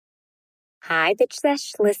Hi, Bitch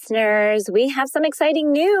Sesh listeners. We have some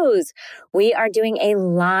exciting news. We are doing a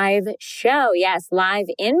live show. Yes, live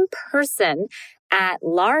in person at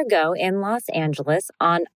Largo in Los Angeles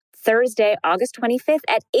on Thursday, August 25th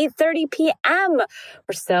at 8:30 p.m.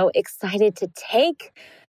 We're so excited to take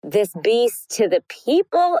this beast to the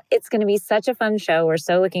people. It's going to be such a fun show. We're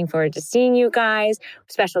so looking forward to seeing you guys.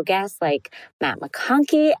 Special guests like Matt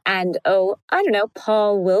McConkey and,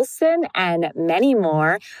 Paul Wilson and many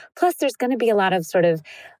more. Plus, there's going to be a lot of sort of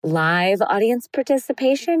live audience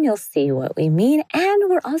participation. You'll see what we mean. And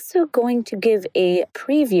we're also going to give a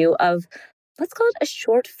preview of, let's call it a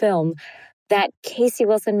short film that Casey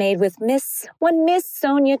Wilson made with Miss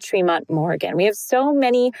Sonia Tremont Morgan. We have so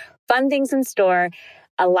many fun things in store.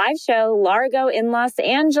 A live show, Largo in Los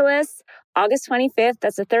Angeles, August 25th.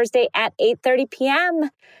 That's a Thursday at 8:30 p.m.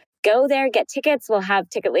 Go there, get tickets. We'll have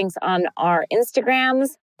ticket links on our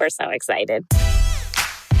Instagrams. We're so excited.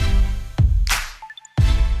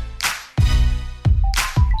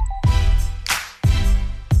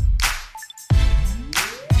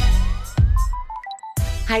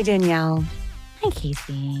 Hi, Danielle. Hi,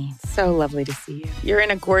 Casey. So lovely to see you. You're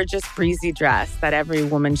in a gorgeous, breezy dress that every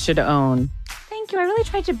woman should own. Thank you. I really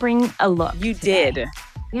tried to bring a look. You today. did.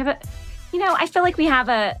 We have I feel like we have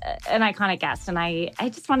an iconic guest, and I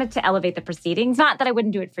just wanted to elevate the proceedings. Not that I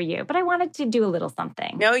wouldn't do it for you, but I wanted to do a little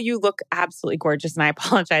something. No, you look absolutely gorgeous, and I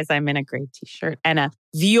apologize. I'm in a gray t-shirt and a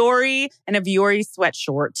Vuori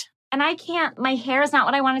sweatshirt. And my hair is not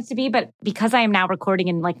what I want it to be, but because I am now recording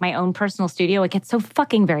in like my own personal studio, it gets so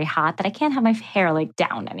fucking very hot that I can't have my hair like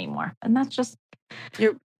down anymore. And that's just,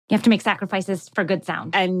 you have to make sacrifices for good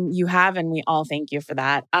sound. And you have, and we all thank you for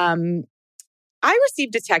that. I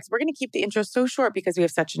received a text. We're going to keep the intro so short because we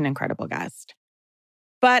have such an incredible guest.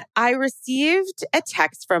 But I received a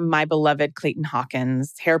text from my beloved Clayton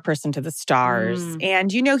Hawkins, hair person to the stars.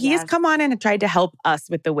 And, he has come on and tried to help us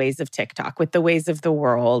with the ways of TikTok, with the ways of the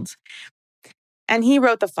world. And he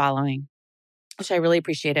wrote the following, which I really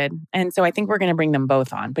appreciated. And so I think we're going to bring them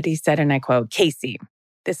both on. But he said, and I quote, "Casey,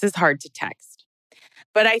 this is hard to text,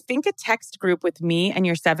 but I think a text group with me and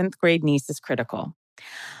your 7th grade niece is critical.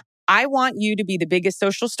 I want you to be the biggest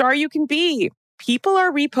social star you can be. People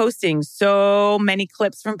are reposting so many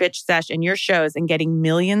clips from Bitch Sesh and your shows and getting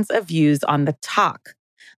millions of views on the talk.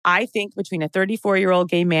 I think between a 34-year-old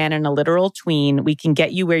gay man and a literal tween, we can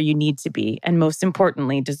get you where you need to be, and most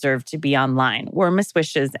importantly, deserve to be online. Warmest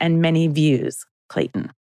wishes and many views,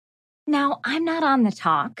 Clayton." Now, I'm not on the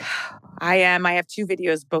talk. I am. I have 2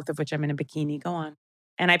 videos, both of which I'm in a bikini. Go on.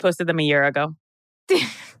 And I posted them a year ago.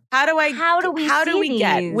 How do we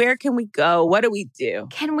get? Where can we go? What do we do?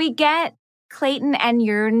 Can we get Clayton and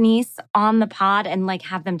your niece on the pod and like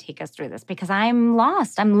have them take us through this? Because I'm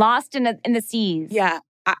lost. I'm lost in the seas. Yeah.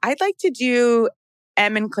 I'd like to do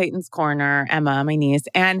Em and Clayton's Corner, Emma, my niece.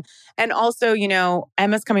 And also,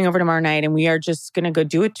 Emma's coming over tomorrow night and we are just going to go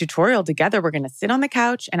do a tutorial together. We're going to sit on the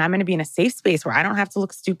couch and I'm going to be in a safe space where I don't have to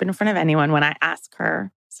look stupid in front of anyone when I ask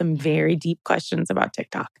her some very deep questions about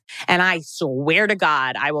TikTok. And I swear to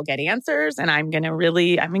God, I will get answers and I'm going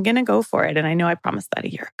to go for it. And I know I promised that a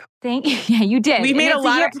year ago. Yeah, you did. We made a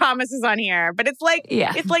lot of promises on here, but it's like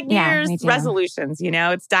New Year's resolutions,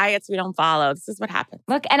 It's diets we don't follow. This is what happens.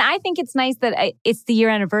 Look, and I think it's nice that it's the year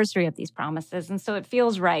anniversary of these promises. And so it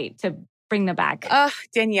feels right to bring them back.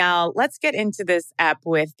 Danielle, let's get into this app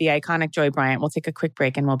with the iconic Joy Bryant. We'll take a quick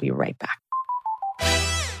break and we'll be right back.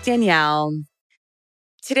 Danielle,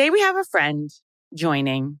 today we have a friend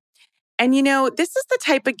joining. And, this is the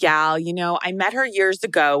type of gal, I met her years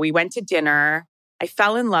ago. We went to dinner. I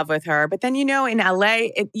fell in love with her. But then, in LA,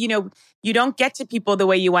 you don't get to people the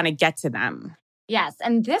way you want to get to them. Yes.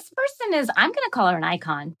 And this person I'm going to call her an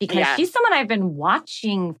icon because she's someone I've been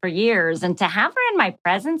watching for years. And to have her in my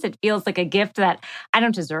presence, it feels like a gift that I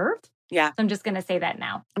don't deserve. Yeah. So I'm just going to say that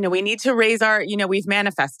now. No, we need to raise our, we've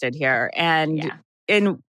manifested here. And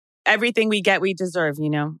in everything we get, we deserve,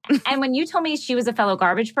 And when you told me she was a fellow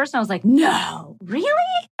garbage person, I was like, no, really?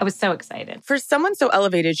 I was so excited. For someone so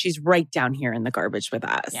elevated, she's right down here in the garbage with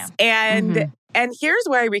us. Yeah. And here's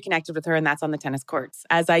where I reconnected with her, and that's on the tennis courts,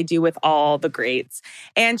 as I do with all the greats.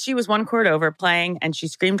 And she was one court over playing, and she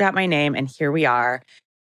screamed out my name, and here we are.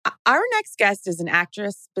 Our next guest is an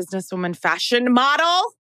actress, businesswoman, fashion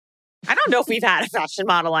model. I don't know if we've had a fashion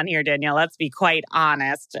model on here, Danielle. Let's be quite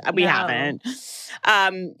honest. We haven't.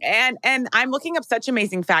 And I'm looking up such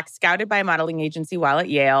amazing facts scouted by a modeling agency while at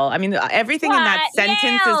Yale. I mean, everything in that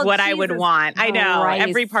sentence is what I would want. I know.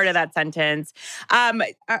 Every part of that sentence.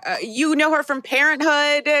 You know her from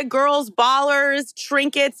Parenthood, Girls, Ballers,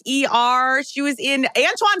 Trinkets, ER. She was in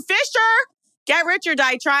Antoine Fisher. Get Rich or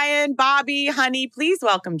Die Trying, Bobby, honey. Please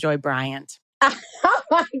welcome Joy Bryant. Oh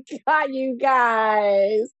my God, you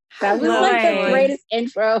guys. That was like the greatest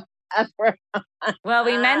intro ever. Well,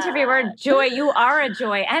 we meant every word. Joy, you are a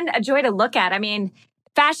joy and a joy to look at. I mean,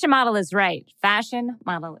 fashion model is right. Fashion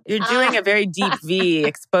model. You're doing a very deep V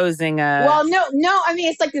exposing a... Well, no. I mean,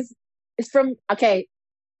 it's like this. It's from, okay,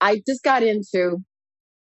 I got into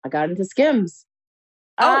Skims.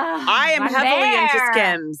 Oh, I am heavily into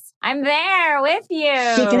Skims. I'm there with you.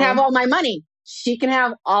 She can have all my money.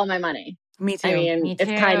 Me too. I mean, it's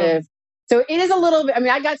kind of, so it is a little bit, I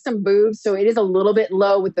mean, I got some boobs, so it is a little bit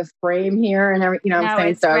low with the frame here and everything, you know what I'm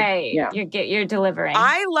saying? It's great. Yeah. You're delivering.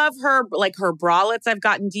 I love her, like her bralettes I've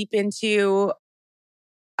gotten deep into.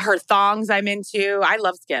 Her thongs I'm into. I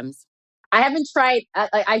love Skims. I haven't tried,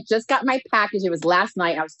 I just got my package. It was last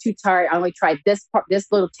night. I was too tired. I only tried this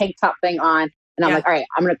little tank top thing on. And I'm like, all right,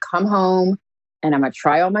 I'm going to come home and I'm going to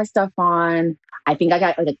try all my stuff on. I think I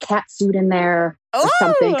got like a cat suit in there or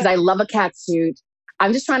something because I love a cat suit.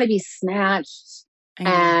 I'm just trying to be snatched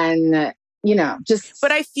and, you know, just.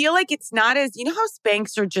 But I feel like it's not as, you know how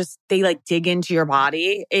Spanx are just, they like dig into your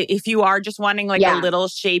body. If you are just wanting like a little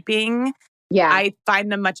shaping. Yeah. I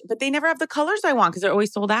find them but they never have the colors I want because they're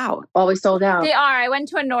always sold out. Always sold out. They are. I went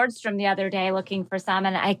to a Nordstrom the other day looking for some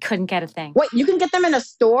and I couldn't get a thing. Wait, you can get them in a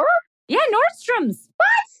store? Yeah, Nordstrom's. What?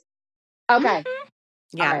 Okay.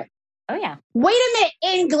 Mm-hmm. Yeah. Right. Oh, yeah. Wait a minute.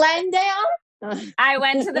 In Glendale? I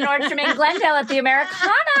went to the Nordstrom in Glendale at the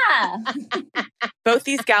Americana. Both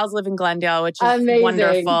these gals live in Glendale, which is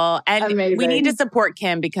wonderful. And we need to support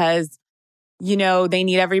Kim because, you know, they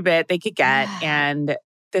need every bit they could get. And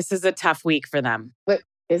this is a tough week for them. What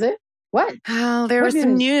is it? What? Oh, there was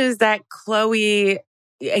some news that Khloe,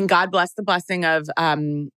 and God bless the blessing of,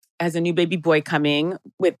 has a new baby boy coming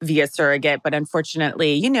via surrogate. But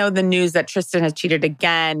unfortunately, you know, the news that Tristan has cheated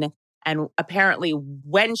again. And apparently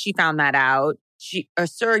when she found that out, a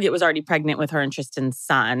surrogate was already pregnant with her and Tristan's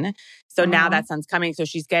son. So now that son's coming. So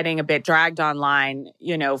she's getting a bit dragged online,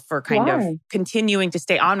 you know, for kind of continuing to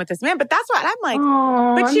stay on with this man. But that's what I'm like.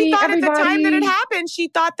 But she thought at the time that it happened, she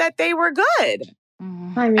thought that they were good.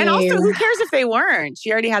 I mean, and also, who cares if they weren't?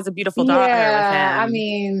 She already has a beautiful daughter with him. I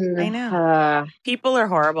mean, I know. People are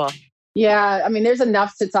horrible. Yeah, I mean, there's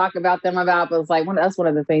enough to talk about them about, but it's like, that's one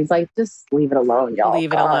of the things. Like, just leave it alone, y'all.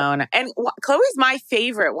 Leave it alone. And Khloe's my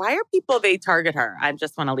favorite. Why are people, they target her? I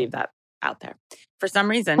just want to leave that out there for some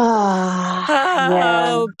reason.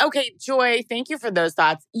 Okay, Joy, thank you for those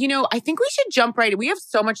thoughts. You know, I think we should jump right in. We have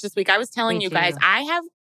so much this week. I was telling you guys, I have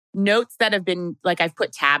notes that have been, like, I've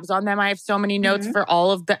put tabs on them. I have so many notes for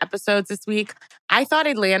all of the episodes this week. I thought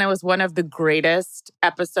Atlanta was one of the greatest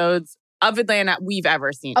episodes of Atlanta we've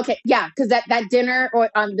ever seen. Okay, yeah, because that dinner or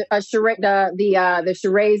the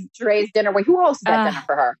Sheree's dinner. Wait, who hosted that dinner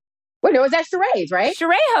for her? Wait, it was that Sheree's, right?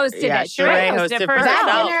 Sheree hosted it. Sheree hosted for that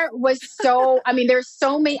herself. dinner was so. I mean, there's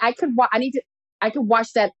so many. I could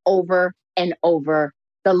watch that over and over.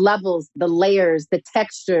 The levels, the layers, the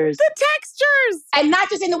textures, and not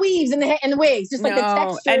just in the weaves and the wigs, just like the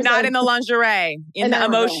textures, and not in the lingerie, in the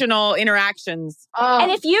emotional interactions.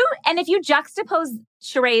 And if you juxtapose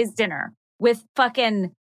Sheree's dinner with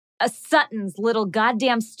fucking a Sutton's little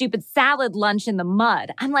goddamn stupid salad lunch in the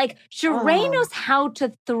mud, I'm like, Sheree knows how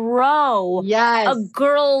to throw a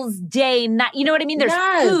girl's day. You know what I mean?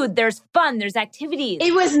 There's food, there's fun, there's activities.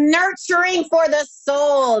 It was nurturing for the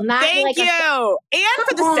soul. Not Thank you. And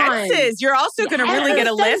for the senses. You're also going to really get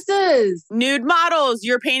a list. Nude models.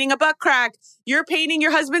 You're painting a butt crack. You're painting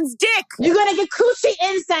your husband's dick. You're going to get coochie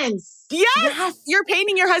incense. Yes. You're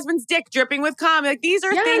painting your husband's dick dripping with cum. Like, these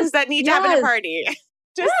are things that need to happen at a party.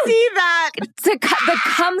 To see that. The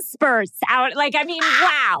cum spurts out. Like, I mean,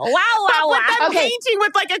 wow. With them painting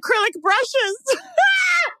with like acrylic brushes.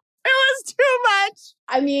 It was too much.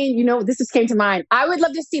 I mean, you know, this just came to mind. I would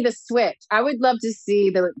love to see the switch. I would love to see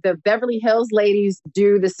the Beverly Hills ladies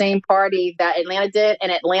do the same party that Atlanta did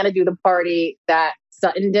and Atlanta do the party that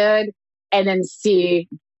Sutton did and then see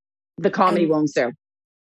the comedy won't do.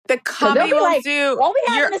 The comedy won't do. What we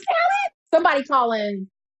having a salad?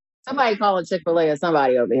 Somebody calling Chick-fil-A or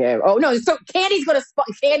somebody over here. Oh no! So Candy's gonna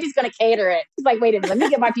cater it. She's like, wait a minute, let me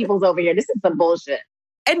get my peoples over here. This is some bullshit.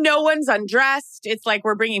 And no one's undressed. It's like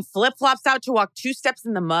we're bringing flip-flops out to walk 2 steps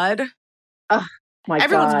in the mud. Oh my God!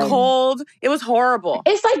 Everyone's cold. It was horrible.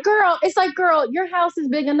 It's like, girl, your house is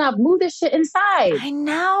big enough. Move this shit inside. I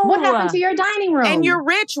know. What happened to your dining room? And you're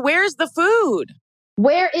rich. Where's the food?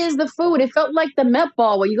 Where is the food? It felt like the Met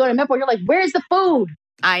Ball. Where you go to Met Ball, you're like, where's the food?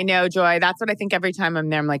 I know, Joy. That's what I think every time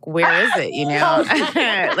I'm there. I'm like, where is it? You know,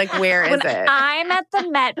 like, where is it? I'm at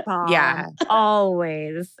the Met Ball. Yeah.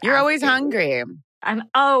 Always. You're always hungry. I'm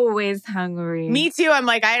always hungry. Me too. I'm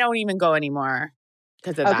like, I don't even go anymore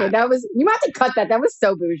because of that. That was, you have to cut that. That was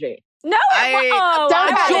so bougie. No,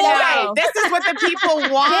 This is what the people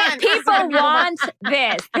want. People want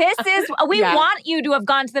this. We want you to have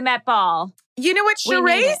gone to the Met Ball. You know what?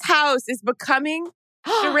 Sheree's house is becoming...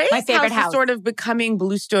 Sheree's house is sort of becoming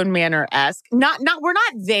Bluestone Manor-esque. We're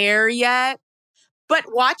not there yet, but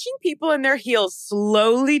watching people in their heels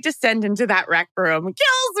slowly descend into that rec room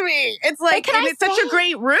kills me. It's like, and it's such a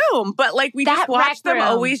great room, but like we just watch them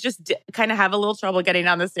always just kind of have a little trouble getting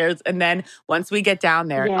down the stairs. And then once we get down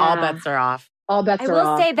there, all bets are off. All bets are off.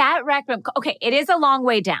 I will say that rec room, okay, it is a long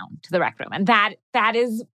way down to the rec room. And that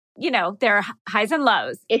is, there are highs and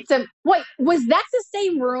lows. Was that the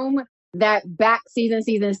same room that back season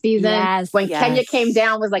when Kenya came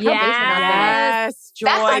down was like, yes,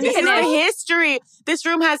 Joy. This is the history. This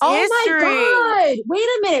room has history. Oh my God. Wait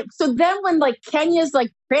a minute. So then when like Kenya's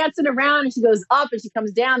like prancing around and she goes up and she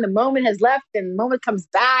comes down, the moment has left and the moment comes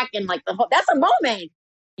back and like that's a moment.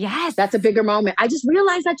 Yes. That's a bigger moment. I just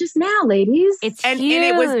realized that just now, ladies. It's huge. And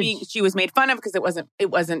it was she was made fun of because it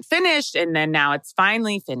wasn't finished. And then now it's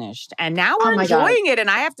finally finished. And now we're enjoying it. And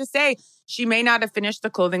I have to say, she may not have finished the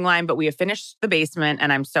clothing line, but we have finished the basement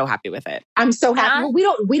and I'm so happy with it. I'm so happy.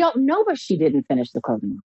 Well, we don't know if she didn't finish the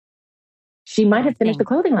clothing line. She might have finished the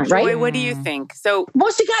clothing line, right? Joy, what do you think? So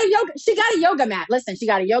she got a yoga mat. Listen, she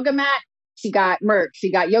got a yoga mat. She got merch. She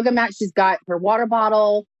got yoga mat. She's got her water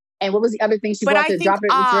bottle. And what was the other thing she brought to drop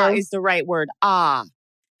it? Is the right word.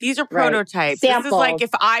 These are prototypes. Samples. This is like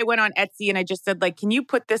if I went on Etsy and I just said like, can you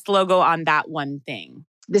put this logo on that one thing?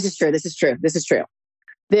 This is true.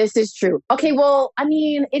 Okay, well, I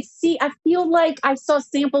mean, I feel like I saw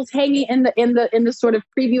samples hanging in the sort of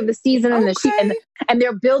preview of the season and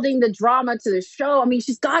they're building the drama to the show. I mean,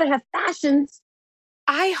 she's got to have fashions.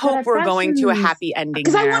 I hope we're going to a happy ending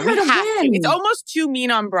because I want her to win. It's almost too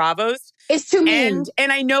mean on Bravo's. It's too mean.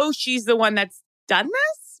 And I know she's the one that's done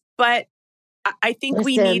this, but I think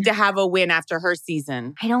we need to have a win after her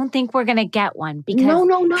season. I don't think we're going to get one because... No.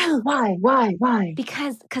 Why?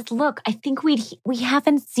 Because look, I think we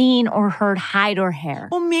haven't seen or heard hide or hair.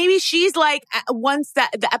 Well, maybe she's like, once the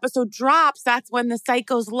episode drops, that's when the site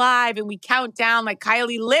goes live and we count down like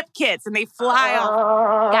Kylie lip kits and they fly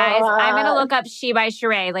off. Guys, I'm going to look up She by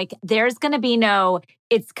Sheree. Like, there's going to be no,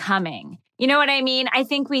 it's coming. You know what I mean? I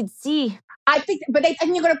think we'd see... I think you're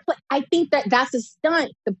going to play. I think that's a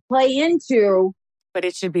stunt to play into. But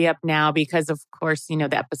it should be up now because, of course, the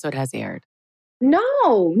episode has aired. No,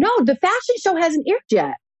 the fashion show hasn't aired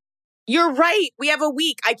yet. You're right. We have a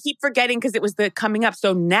week. I keep forgetting because it was coming up.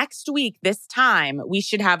 So next week, this time, we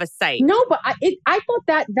should have a site. No, but I thought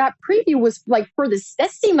that preview was like that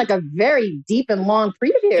seemed like a very deep and long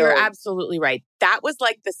preview. You're absolutely right. That was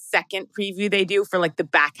like the second preview they do for like the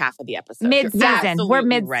back half of the episode. Mid-season. We're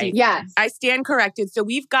mid-season. Right. Yes. I stand corrected. So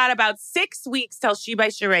we've got about 6 weeks till She by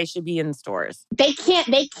Sheree should be in stores. They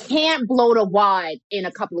can't blow it wide in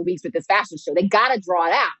a couple of weeks with this fashion show. They got to draw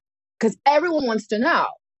it out because everyone wants to know.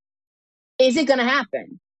 Is it going to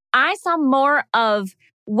happen? I saw more of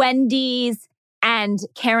Wendy's and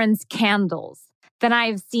Karen's candles than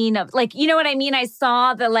I've seen of, like, you know what I mean? I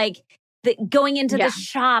saw the going into the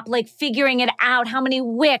shop, like figuring it out, how many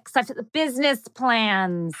wicks, the business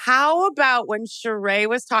plans. How about when Sheree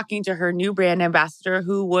was talking to her new brand ambassador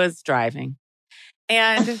who was driving?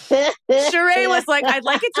 And Sheree was like, I'd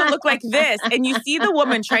like it to look like this. And you see the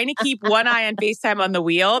woman trying to keep one eye on FaceTime on the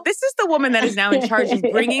wheel. This is the woman that is now in charge of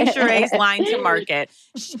bringing Sheree's line to market.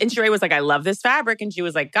 And Sheree was like, I love this fabric. And she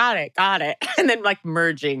was like, got it. And then like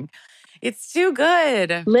merging. It's too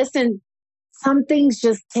good. Listen, some things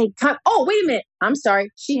just take time. Oh, wait a minute. I'm sorry.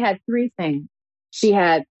 She had 3 things. She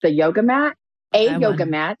had the yoga mat, yoga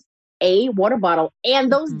mat, a water bottle, and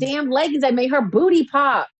those damn leggings that made her booty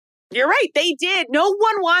pop. You're right. They did. No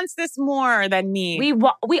one wants this more than me. We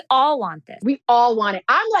all want this. We all want it.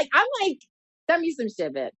 I'm like, send me some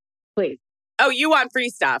shit, bitch, please. Oh, you want free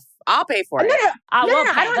stuff? I'll pay for it.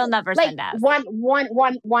 No, they'll never send us. One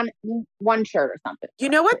shirt or something. You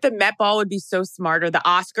know what? The Met Ball would be so smart, or the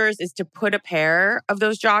Oscars, is to put a pair of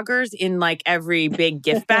those joggers in like every big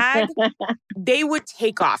gift bag. They would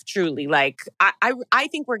take off, truly. Like, I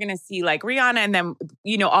think we're going to see like Rihanna and then,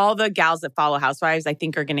 all the gals that follow Housewives, I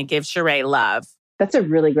think are going to give Sheree love. That's a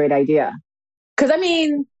really great idea. Because, I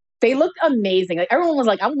mean, they looked amazing. Like, everyone was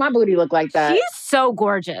like, I want my booty look like that. She's so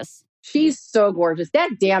gorgeous. She's so gorgeous. That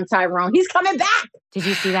damn Tyrone, he's coming back. Did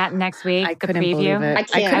you see that next week? I couldn't believe it. I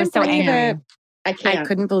can't. I was so angry. I can't. I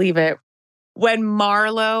couldn't believe it. When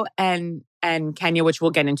Marlo and Kenya, which we'll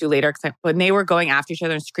get into later, when they were going after each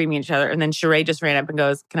other and screaming at each other, and then Sheree just ran up and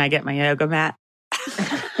goes, "Can I get my yoga mat?"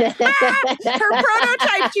 Her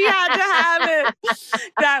prototype, she had to have it.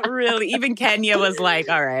 That really, even Kenya was like,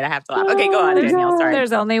 all right, I have to laugh. Okay, go on, Danielle. Sorry.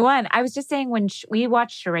 There's only one. I was just saying when we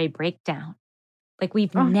watched Sheree breakdown, like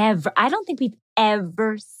I don't think we've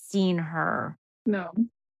ever seen her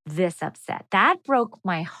this upset. That broke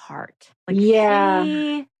my heart.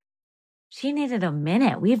 Like she needed a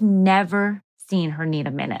minute. We've never seen her need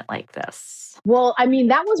a minute like this. Well, I mean,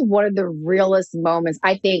 that was one of the realest moments,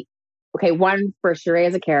 I think. Okay, one, for Sheree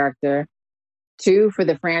as a character. Two, for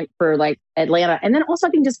like Atlanta. And then also I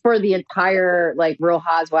think just for the entire like Real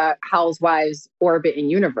Housewives orbit and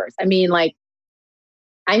universe. It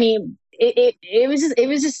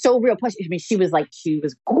was just so real. Plus, I mean, she was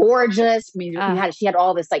gorgeous. I mean, she had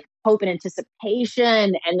all this like hope and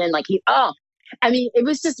anticipation. And then like it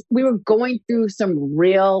was just, we were going through some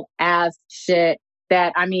real ass shit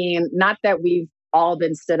that, I mean, not that we've all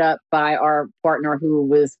been stood up by our partner who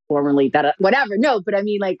was formerly that, whatever. No, but I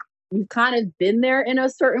mean, like, we've kind of been there in a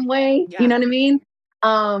certain way. Yeah. You know what I mean?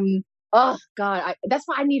 Oh God, that's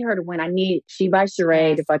why I need her to win. I need She by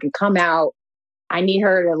Sheree to fucking come out. I need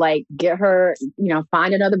her to like get her,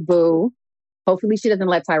 find another boo. Hopefully she doesn't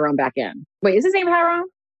let Tyrone back in. Wait, is his name Tyrone?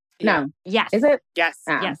 Yeah. No. Yes. Is it? Yes.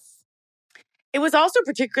 Yes. It was also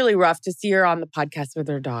particularly rough to see her on the podcast with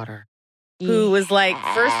her daughter, who was like,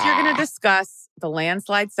 first you're going to discuss the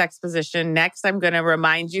landslide sex position. Next, I'm going to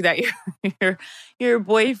remind you that your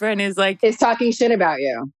boyfriend is talking shit about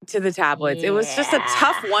you to the tabloids. It was just a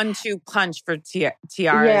tough 1-2 punch for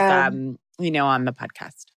Tiara's, on the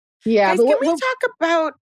podcast. Yeah. Guys, can we talk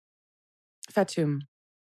about Fatum?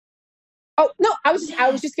 Oh no, I was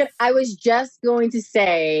just going to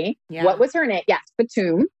say, what was her name? Yes,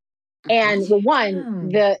 Fatum. And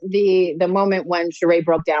the moment when Sheree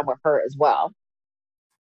broke down with her as well.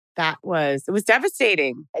 It was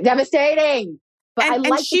devastating. Devastating. But and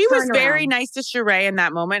she was very nice to Sheree in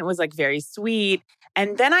that moment. It was like very sweet.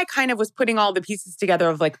 And then I kind of was putting all the pieces together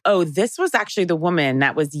of like, oh, this was actually the woman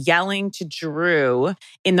that was yelling to Drew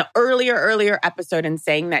in the earlier episode and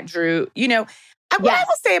saying that Drew, what I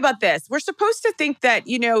will say about this, we're supposed to think that,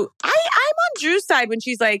 I'm on Drew's side when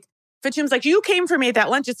she's like, Fatum's like, you came for me at that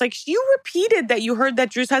lunch. It's like, you repeated that you heard that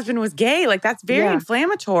Drew's husband was gay. Like, that's very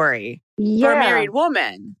inflammatory for a married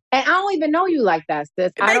woman. And I don't even know you like that,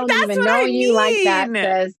 sis. I don't even know you like that,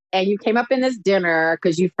 sis. And you came up in this dinner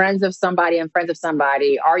because you're friends of somebody and friends of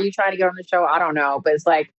somebody. Are you trying to get on the show? I don't know. But it's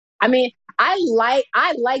like, I mean, I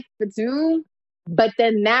like Fatum, but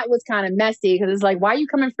then that was kind of messy because it's like, why are you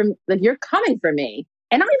coming from, like, you're coming for me.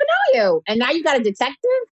 And I don't even know you. And now you got a detective?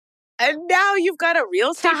 And now you've got a real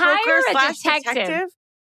estate broker / detective.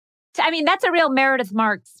 I mean, that's a real Meredith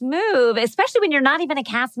Marks move, especially when you're not even a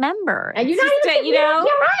cast member. And you're not even, You're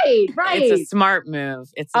right. It's a smart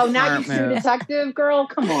move. Now you're true detective, girl?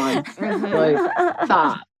 Come on. Like,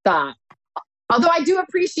 stop. Although I do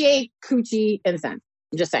appreciate coochie incense.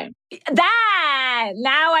 I'm just saying.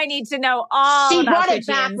 Now I need to know all about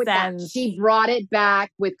coochie incense. She brought it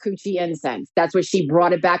back with coochie incense. That's what she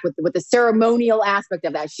brought it back with the ceremonial aspect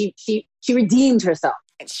of that. She redeemed herself.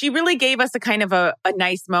 She really gave us a kind of a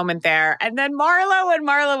nice moment there. And then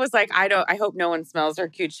Marlo was like, I hope no one smells her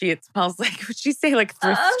coochie. It smells like, what'd she say? Like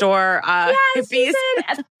thrift store hippies. She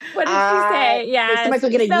said, what did she say? Yeah. Somebody's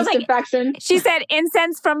going to get a yeast infection. She said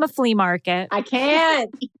incense from a flea market. I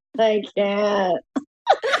can't. Oh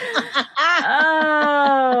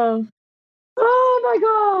my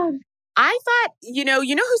God. I thought, you know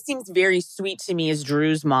who seems very sweet to me is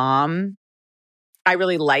Drew's mom. I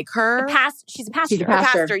really like her. She's a pastor. She's a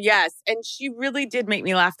pastor, yes. And she really did make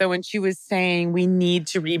me laugh, though, when she was saying we need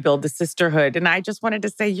to rebuild the sisterhood. And I just wanted to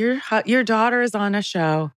say, your daughter is on a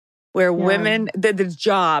show where women, the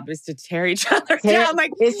job is to tear each other down.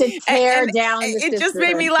 Like, it's to tear down the It just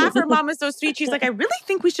made me laugh. Her mom is so sweet. She's like, I really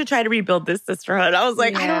think we should try to rebuild this sisterhood. I was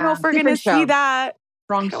like, I don't know if we're going to see that.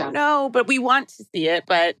 Wrong show. I don't know, but we want to see it.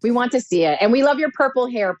 But we want to see it. And we love your purple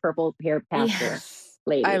hair pastor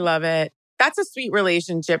lady. I love it. That's a sweet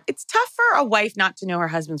relationship. It's tough for a wife not to know her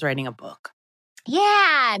husband's writing a book.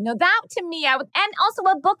 Yeah, no, that to me, and also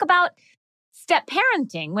a book about step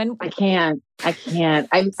parenting. When I can't.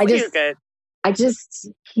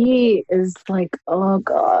 He is like, oh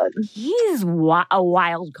God. He's a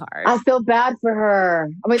wild card. I feel bad for her.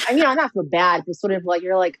 I mean, I not feel bad, but sort of like,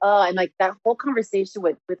 you're like, oh, and like that whole conversation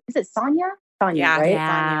with is it Sonia? Sonia, right?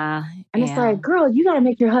 Yeah. And it's like, girl, you got to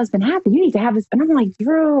make your husband happy. You need to have this. And I'm like,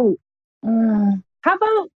 Drew, how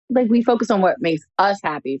about like we focus on what makes us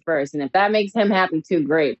happy first? And if that makes him happy too,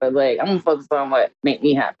 great. But like, I'm going to focus on what make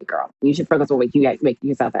me happy, girl. You should focus on what you make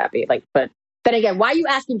yourself happy. Like, but then again, why are you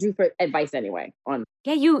asking Drew for advice anyway? And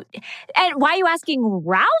why are you asking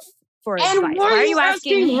Ralph for And advice? why are you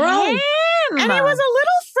asking Ralph? him? And he was a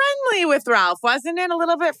little friendly with Ralph, wasn't it? A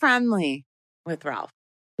little bit friendly with Ralph.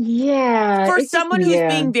 Yeah. For it's just- someone who's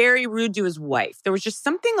being very rude to his wife, there was just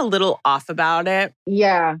something a little off about it.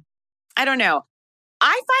 Yeah. I don't know.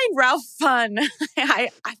 I find Ralph fun. I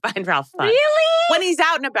find Ralph fun. Really? When he's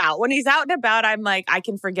out and about. When he's out and about, I'm like, I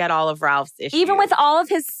can forget all of Ralph's issues. Even with all of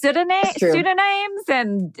his pseudonyms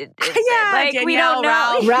and yeah, like Danielle, we don't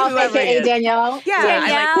know. Ralph, whoever it aka is. Danielle. Yeah,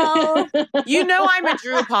 Danielle. you know I'm a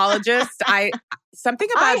Drew apologist. Something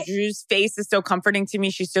about Drew's face is so comforting to me.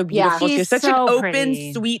 She's so beautiful. Yeah. She has such So an open,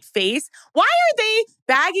 pretty. sweet face. Why are they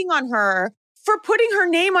bagging on her for putting her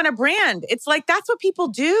name on a brand? It's like, that's what people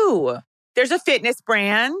do. There's a fitness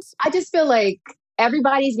brand. I just feel like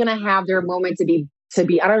everybody's going to have their moment to be, I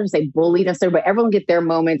don't want to say bullied necessarily, but everyone get their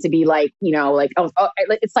moment to be like,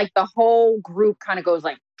 it's like the whole group kind of goes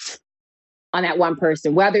like on that one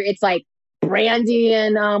person, whether it's like Brandy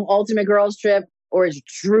and Ultimate Girls Trip, or is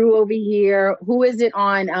Drew over here? Who is it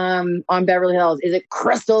on Beverly Hills? Is it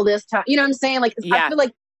Crystal this time? You know what I'm saying? Like, Yeah. I feel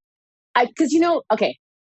like, because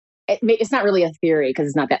it's not really a theory because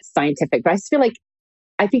it's not that scientific, but I just feel like,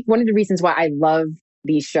 I think one of the reasons why I love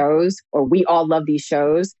these shows, or we all love these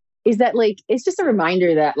shows, is that like, it's just a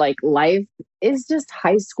reminder that like life is just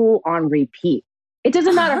high school on repeat. It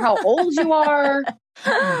doesn't matter how old you are,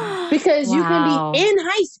 because you can be in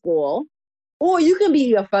high school, or you can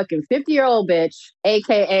be a fucking 50-year-old bitch,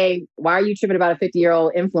 AKA, why are you tripping about a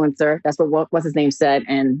 50-year-old influencer? That's what's his name said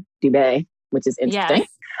in Dubai, which is interesting. Yes.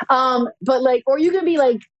 But like, or you can be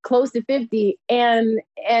like close to 50, and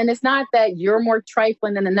it's not that you're more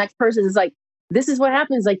trifling than the next person. It's like, this is what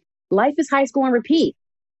happens. Like, life is high school on repeat.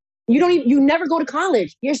 You never go to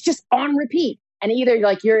college. You're just on repeat. And either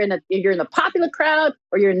like you're in the popular crowd,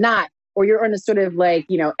 or you're not, or you're on a sort of like,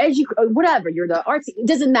 whatever, you're the artsy. It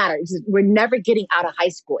doesn't matter. It's just, we're never getting out of high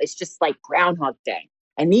school. It's just like Groundhog Day.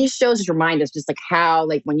 And these shows just remind us just like how,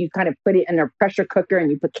 like when you kind of put it in a pressure cooker and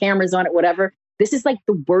you put cameras on it, whatever, this is like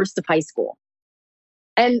the worst of high school.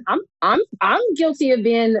 And I'm guilty of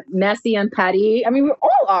being messy and petty. I mean, we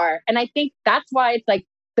all are. And I think that's why it's like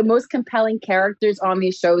the most compelling characters on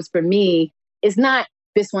these shows for me is not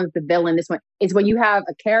this one's the villain, this one is when you have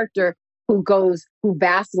a character who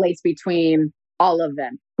vacillates between all of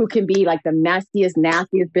them, who can be like the nastiest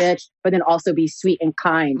bitch, but then also be sweet and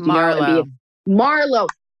kind. Marlo,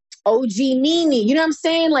 OG Nene, you know what I'm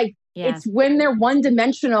saying? Like, it's when they're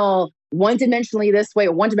one-dimensionally this way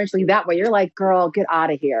or one-dimensionally that way. You're like, girl, get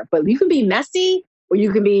out of here. But you can be messy, or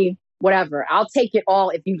you can be whatever. I'll take it all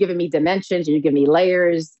if you've given me dimensions, and you give me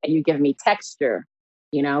layers, and you give me texture.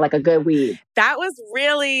 Like a good weed. That was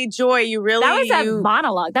really Joy. That was a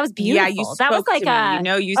monologue. That was beautiful. Yeah, you spoke that was like to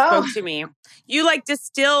me. You spoke to me. You like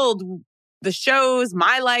distilled the shows,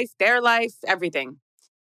 my life, their life, everything.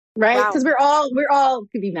 Right? Because we're all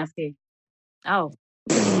could be messy. Oh,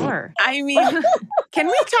 sure. I mean, can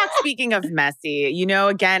we talk, speaking of messy,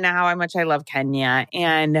 again, how much I love Kenya.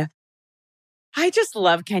 And I just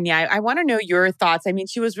love Kenya. I want to know your thoughts. I mean,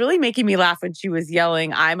 she was really making me laugh when she was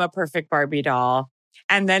yelling, "I'm a perfect Barbie doll."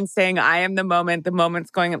 And then saying, "I am the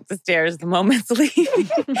moment's going up the stairs, the moment's leaving."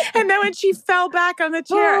 And then when she fell back on the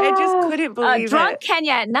chair, I just couldn't believe Drunk it.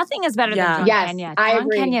 Kenya, nothing is better than Drunk Kenya. I Drunk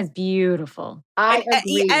agree. Kenya is beautiful. I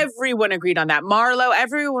agree. Everyone agreed on that. Marlo,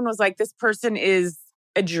 everyone was like, this person is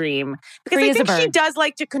a dream. Because I think she does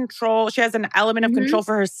like to control. She has an element of control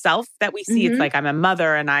for herself that we see. It's like, I'm a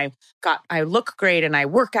mother and I look great and I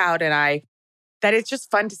work out that it's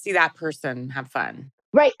just fun to see that person have fun.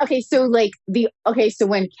 Right. Okay. So so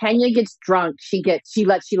when Kenya gets drunk, she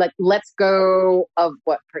lets go of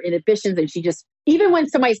her inhibitions, and she just, even when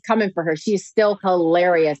somebody's coming for her, she's still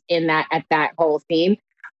hilarious at that whole theme.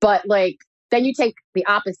 But like, then you take the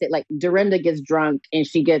opposite, like Dorinda gets drunk and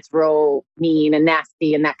she gets real mean and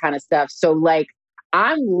nasty and that kind of stuff. So like,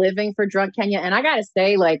 I'm living for Drunk Kenya, and I gotta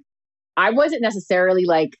say, like, I wasn't necessarily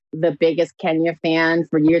like the biggest Kenya fan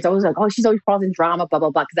for years. I was like, oh, she's always causing drama, blah, blah,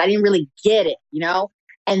 blah. Because I didn't really get it,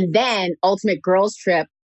 And then Ultimate Girls Trip,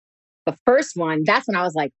 the first one, that's when I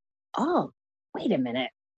was like, oh, wait a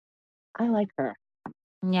minute. I like her.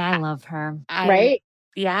 Yeah, I love her. Right?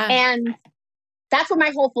 Yeah. And that's what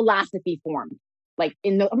my whole philosophy formed. Like,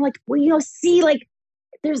 I'm like, well, see, like,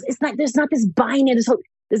 there's not this binary,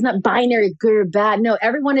 there's not binary good or bad. No,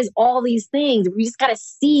 everyone is all these things. We just got to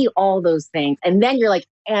see all those things. And then you're like,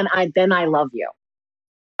 then I love you.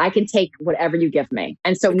 I can take whatever you give me.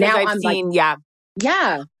 And so because now I'm like,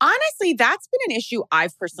 yeah. Honestly, that's been an issue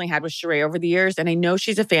I've personally had with Sheree over the years. And I know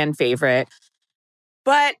she's a fan favorite.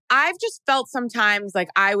 But I've just felt sometimes like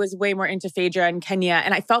I was way more into Phaedra and Kenya,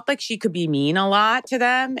 and I felt like she could be mean a lot to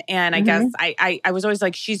them. And I guess I was always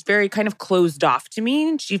like, she's very kind of closed off to me.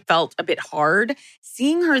 And she felt a bit hard.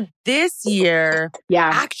 Seeing her this year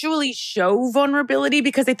actually show vulnerability,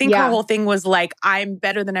 because I think her whole thing was like, I'm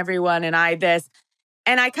better than everyone and I this.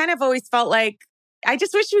 And I kind of always felt like, I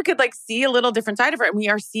just wish we could like see a little different side of her. And we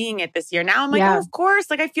are seeing it this year. Now I'm like, oh, of course.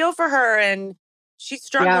 Like I feel for her and she's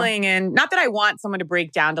struggling. And not that I want someone to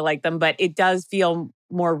break down to like them, but it does feel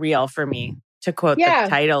more real for me, to quote the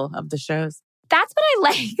title of the shows. That's what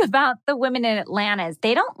I like about the women in Atlanta is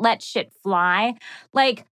they don't let shit fly.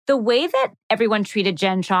 Like the way that everyone treated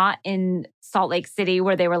Jen Shah in Salt Lake City,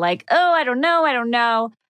 where they were like, oh, I don't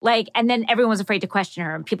know. Like, and then everyone was afraid to question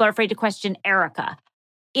her. And people are afraid to question Erica.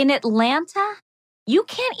 In Atlanta, you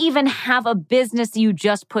can't even have a business you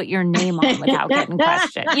just put your name on without getting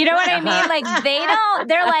questioned. You know what I mean? Like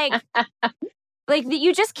they're like,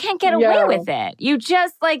 you just can't get away with it. You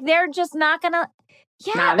just like, they're just not gonna,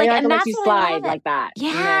 they're like, not and gonna that's let you what slide like that.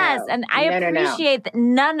 Yes. No. And I appreciate that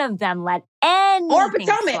none of them let anything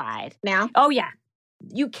slide. Now. Oh yeah.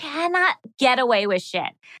 You cannot get away with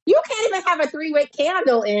shit. You can't even have a 3-wick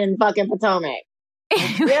candle in fucking Potomac.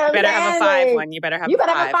 You better have a 5 one. You better have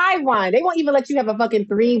a 5 one. They won't even let you have a fucking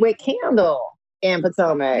 3-wick candle in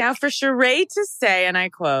Potomac. Now, for Sheree to say, and I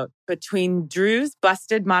quote, between Drew's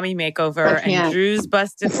busted mommy makeover and Drew's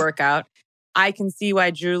busted workout, I can see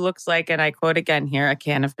why Drew looks like, and I quote again here, a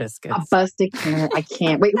can of biscuits. A busted can. I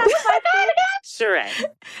can't. Wait, who said that again? Sheree.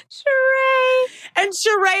 And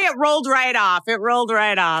Sheree, it rolled right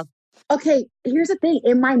off. Okay, here's the thing.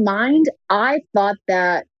 In my mind, I thought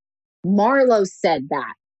that Marlo said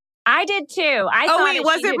that. I did too.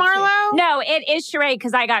 Was it Marlo? No, it is Sheree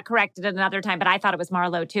because I got corrected another time, but I thought it was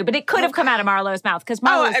Marlo too. But it could have come out of Marlo's mouth because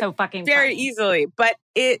Marlo is so fucking very funny. Easily. But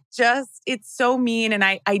it's so mean, and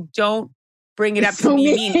I don't bring it up to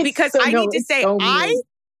be mean because I need to say I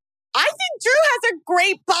think Drew has a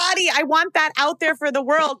great body. I want that out there for the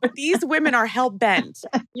world. But these women are hell-bent.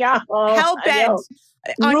 Hell-bent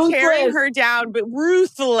on tearing her down, but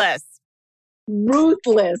ruthless.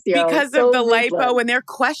 Ruthless, yo. Because of the lipo, when they're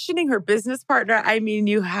questioning her business partner, I mean,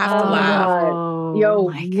 you have to laugh.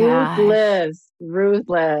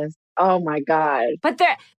 Ruthless. Oh my God. But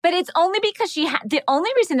it's only because the only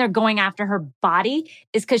reason they're going after her body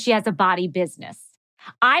is because she has a body business.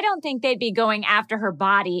 I don't think they'd be going after her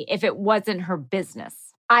body if it wasn't her business.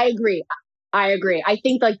 I agree. I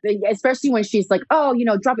think like, especially when she's like, oh,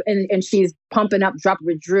 drop it. And she's pumping up, drop it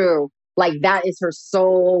with Drew. Like that is her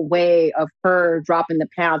sole way of her dropping the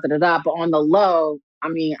pounds, But on the low, I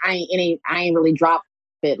mean, I ain't really dropped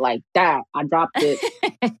it like that. I dropped it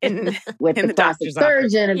with the plastic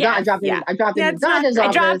surgeon. And I dropped it in the doctor's office.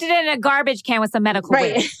 I dropped it in a garbage can with some medical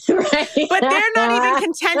waste. Right. But they're not even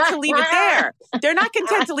content to leave it there. They're not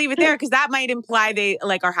content to leave it there because that might imply they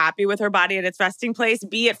like are happy with her body at its resting place,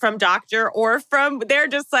 be it from doctor or from, they're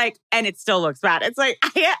just like, and it still looks bad. It's like,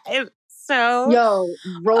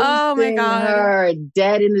 roasting her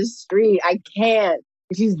dead in the street. I can't.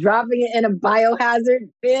 She's dropping it in a biohazard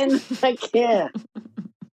bin. I can't.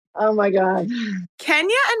 Oh my God.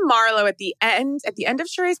 Kenya and Marlo at the end of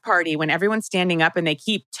Sheree's party, when everyone's standing up and they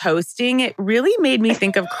keep toasting, it really made me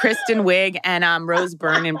think of Kristen Wiig and Rose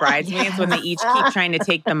Byrne in Bridesmaids when they each keep trying to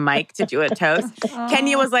take the mic to do a toast.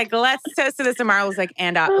 Kenya was like, let's toast to this. And Marlo was like,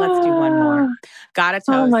 and let's do one more. Gotta toast.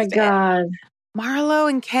 Oh my God. Marlo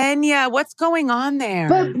and Kenya, what's going on there?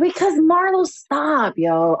 But because Marlo, stop,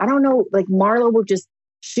 yo. I don't know. Like Marlo will just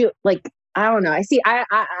shoot. Like I don't know. I see. I'm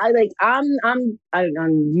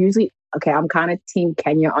usually okay. I'm kind of team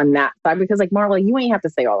Kenya on that side because like Marlo, you ain't have to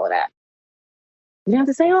say all of that. You don't have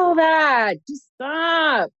to say all that. Just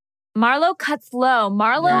stop. Marlo cuts low.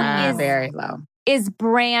 Marlo is very low. Is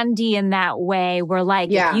Brandy in that way where like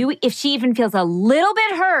if she even feels a little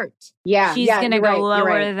bit hurt, she's gonna go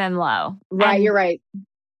lower than low. Right, you're right.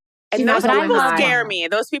 And those people scare me.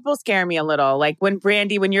 Those people scare me a little. Like when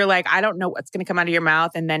Brandy, when you're like, I don't know what's going to come out of your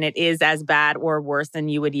mouth. And then it is as bad or worse than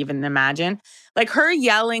you would even imagine. Like her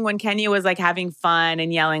yelling when Kenya was like having fun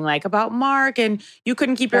and yelling like about Mark and you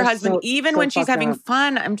couldn't keep your husband. Even when she's having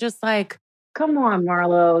fun, I'm just like, come on,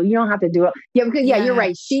 Marlo. You don't have to do it. Yeah, because you're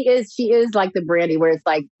right. She is like the Brandy where it's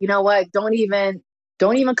like, you know what? Don't even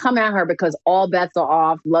come at her because all bets are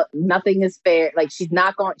off. Nothing is fair. Like she's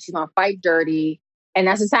gonna fight dirty. And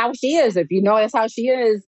that's just how she is. If you know that's how she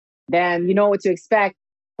is, then you know what to expect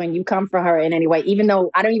when you come for her in any way. Even though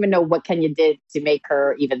I don't even know what Kenya did to make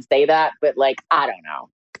her even say that, but like, I don't know.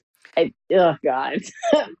 Oh God.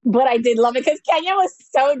 But I did love it because Kenya was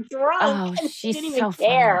so drunk. Oh, and she's she didn't so even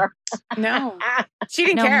care. No, she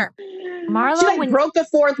didn't No, care. Marlo, She like when broke the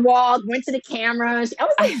fourth wall, went to the cameras. I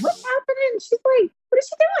was like, what's happening? She's like, what is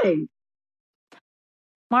she doing?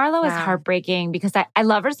 Marlo is Wow. heartbreaking because I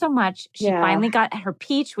love her so much. She Yeah. finally got her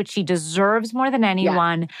peach, which she deserves more than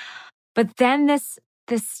anyone. But then this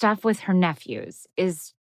stuff with her nephews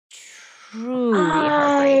is truly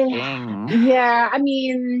heartbreaking. Yeah, I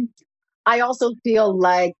mean, I also feel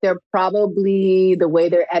like they're probably the way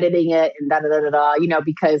they're editing it and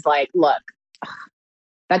because like, look,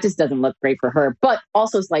 that just doesn't look great for her. But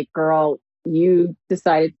also it's like, girl, you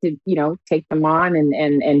decided to, take them on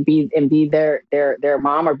and be their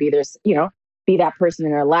mom or be their, be that person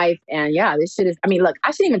in their life. And yeah, this shit is, I mean, look,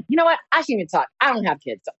 I shouldn't even talk. I don't have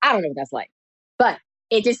kids, so I don't know what that's like. But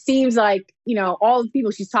it just seems like, all the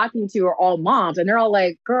people she's talking to are all moms and they're all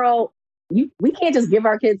like, girl, we can't just give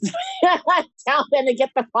our kids, tell them to get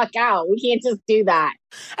the fuck out. We can't just do that.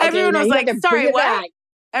 Everyone was like, sorry, what? Back.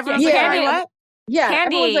 Everyone was like, sorry, what? Yeah.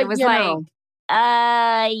 Candy was like,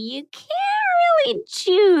 you can't really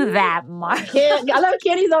chew that much. I love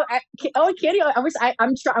Candy's. Candy.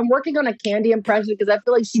 I'm working on a Candy impression because I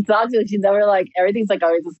feel like she talks and she's never like everything's like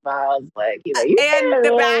always a smile. It's like you and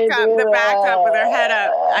the backup with her head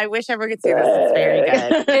up. I wish everyone could see this. It's very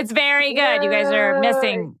good. It's very good. You guys are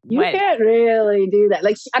missing. You can't really do that.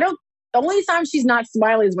 Like the only time she's not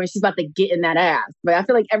smiling is when she's about to get in that ass. But I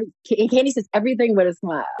feel like Candy says everything with a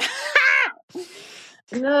smile.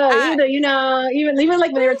 No, even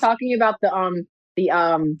like when they were talking about the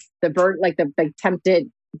bird, like the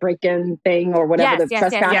attempted break-in thing or whatever,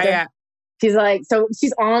 trespassing. Yeah. She's like, so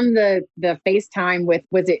she's on the FaceTime with,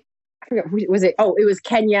 I forget, who was it? Oh, it was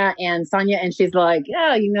Kenya and Sonia. And she's like,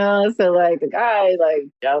 yeah, so like the guy like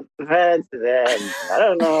jumped the fence and then, I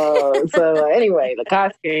don't know. So anyway, the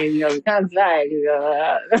cops came, he comes back.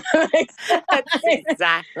 That's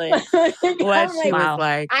exactly what she was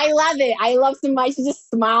like. I love it. I love somebody. She just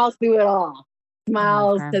smiles through it all.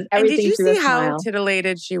 Smiles, does everything. And did you see how smile.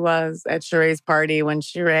 titillated she was at Sheree's party when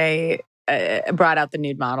Sheree brought out the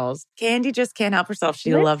nude models? Candy just can't help herself.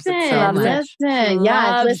 She loves it so much. Listen,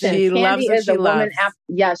 yeah, listen. She Candy loves is a woman.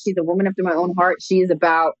 She's a woman after my own heart. She's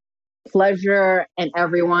about pleasure and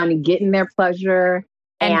everyone getting their pleasure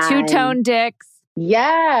and two-tone dicks.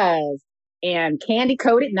 Yes, and candy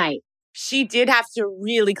coat at night. She did have to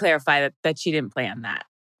really clarify that she didn't plan that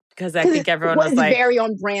because I think everyone was like very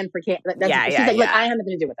on brand for Candy. She's like, look, I had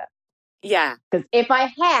nothing to do with that. Yeah. Because if I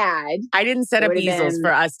had... I didn't set up easels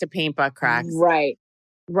for us to paint butt cracks. Right.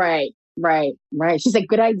 She's like,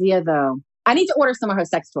 good idea, though. I need to order some of her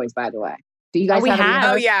sex toys, by the way. Do you guys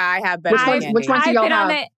have? Oh, yeah, I have. Which ones do y'all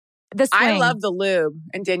have? The swing. I love the lube,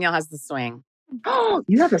 and Danielle has the swing. Oh,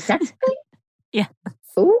 you have a sex toy? Yeah.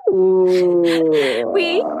 Ooh.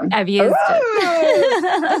 I've used it.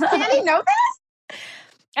 Does Candy know this?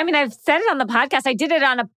 I mean, I've said it on the podcast. I did it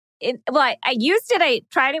on I used it. I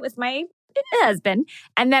tried it with my husband,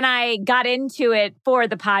 and then I got into it for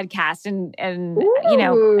the podcast, and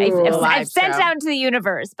I've sent it out to the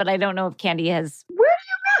universe, but I don't know if Candy has. Where do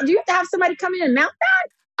you mount? Do you have to have somebody come in and mount that?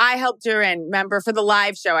 I helped her in. Remember, for the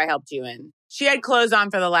live show, I helped you in. She had clothes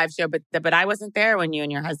on for the live show, but I wasn't there when you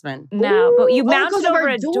and your husband. No, but you mount it over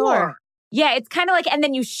a door. Yeah, it's kind of like, and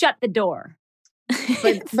then you shut the door.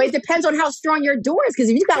 but it depends on how strong your door is, because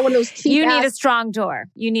if you got one of those cheap you need a strong door.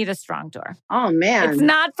 Oh man, it's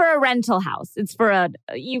not for a rental house. It's for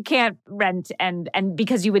you can't rent and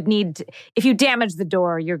because you would need if you damage the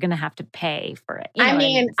door, you're gonna have to pay for it. I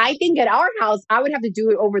mean, I think at our house I would have to do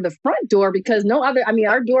it over the front door because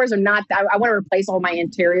our doors are not that. I want to replace all my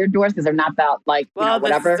interior doors because they're not that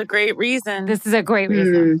whatever. This is a great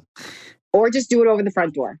reason. Or just do it over the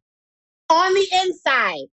front door on the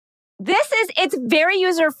inside. It's very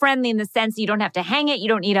user friendly in the sense that you don't have to hang it. You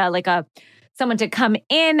don't need someone to come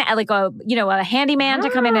in, a handyman to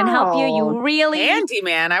come in and help you. You really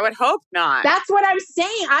handyman? I would hope not. That's what I'm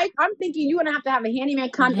saying. I'm thinking you're gonna have to have a handyman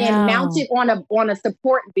come in, mount it on a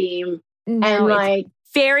support beam, and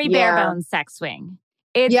very bare bones sex swing.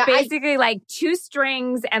 It's basically like 2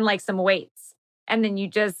 strings and like some weights, and then you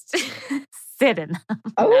just sit in them.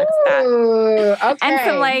 Oh, okay. And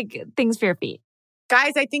some things for your feet.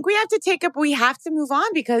 Guys, I think we have to move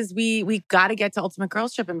on because we got to get to Ultimate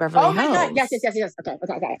Girls Trip in Beverly Hills. Oh my God. Yes.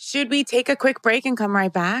 Okay. Should we take a quick break and come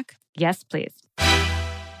right back? Yes, please.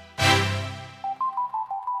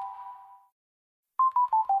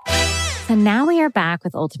 So now we are back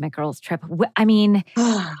with Ultimate Girls Trip. I mean,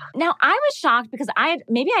 now I was shocked because I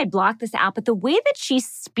had blocked this out, but the way that she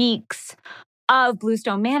speaks of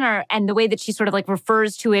Bluestone Manor and the way that she sort of like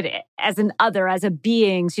refers to it as an other, as a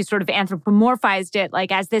being. She sort of anthropomorphized it like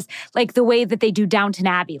as this, like the way that they do Downton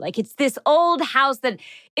Abbey. Like it's this old house that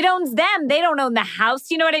it owns them. They don't own the house.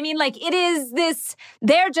 You know what I mean? Like it is this,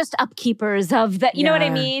 they're just upkeepers of the, you know what I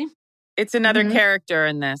mean? It's another character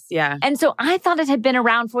in this, yeah. And so I thought it had been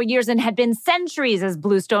around for years and had been centuries as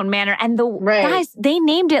Bluestone Manor. And the guys, they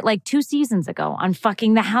named it like 2 seasons ago on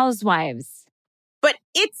Fucking the Housewives. But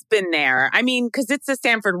it's been there. I mean, because it's a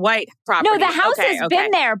Sanford White property. No, the house has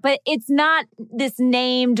been there, but it's not this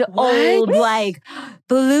named old, like,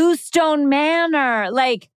 Bluestone Manor.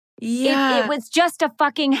 Like, it was just a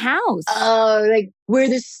fucking house. Oh, like, we're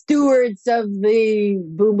the stewards of the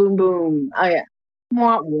boom, boom, boom. Oh, yeah.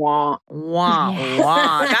 Wah, wah. Wah,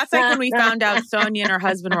 wah. That's like when we found out Sonia and her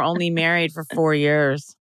husband were only married for 4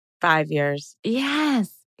 years, 5 years.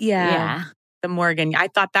 Yes. Yeah. The Morgan. I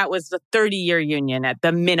thought that was the 30-year union at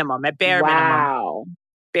the minimum, at bare minimum.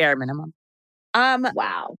 Bare minimum.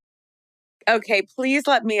 Wow. Okay, please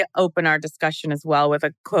let me open our discussion as well with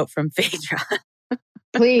a quote from Phaedra.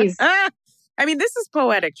 Please. I mean, this is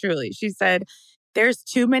poetic, truly. She said, "There's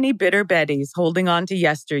too many bitter Bettys holding on to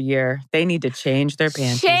yesteryear. They need to change their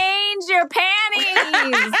panties." Change your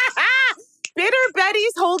panties! Bitter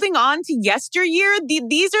Bettys holding on to yesteryear?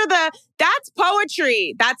 That's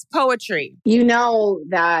poetry. That's poetry. You know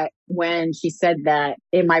that when she said that,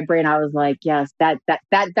 in my brain, I was like, yes, that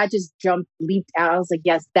just leaped out. I was like,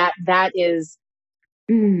 yes, that is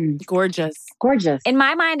gorgeous. Gorgeous. In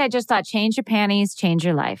my mind, I just thought, change your panties, change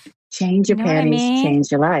your life. Change your panties,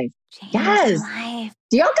 change your life. Change your life.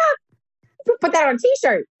 Do y'all put that on a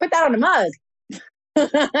t-shirt? Put that on a mug.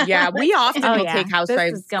 Yeah, we often will take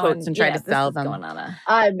housewives quotes and try to sell them.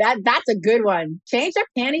 That's a good one. Change your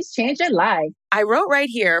panties, change your life. I wrote right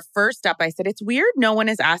here, first up, I said, it's weird no one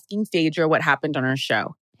is asking Phaedra what happened on her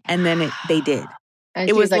show. And then they did. And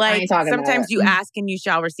it was like sometimes you ask and you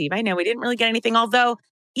shall receive. I know we didn't really get anything, although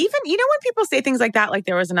even, you know, when people say things like that, like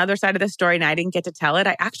there was another side of the story and I didn't get to tell it,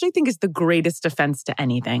 I actually think is the greatest offense to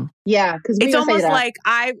anything. Yeah, because it's almost like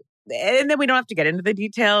and then we don't have to get into the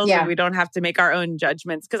details and we don't have to make our own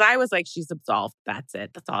judgments. Because I was like, she's absolved. That's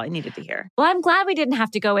it. That's all I needed to hear. Well, I'm glad we didn't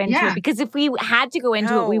have to go into it because if we had to go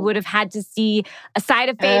into it, we would have had to see a side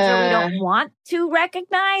of Phaedra we don't want to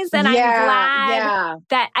recognize. And I'm glad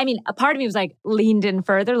that, I mean, a part of me was like leaned in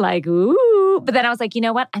further, like, ooh. But then I was like, you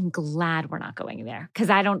know what? I'm glad we're not going there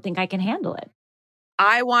because I don't think I can handle it.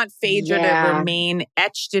 I want Phaedra to remain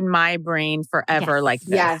etched in my brain forever like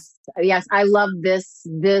this. Yes. I love the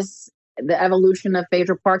evolution of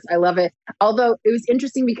Phaedra Parks. I love it. Although it was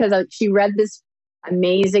interesting because she read this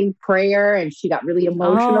amazing prayer and she got really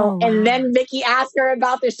emotional. And then Vicky asked her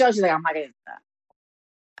about the show. She's like, I'm not going to do that.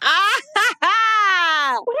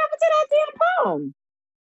 What happened to that damn poem?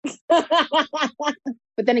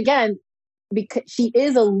 But then again, because she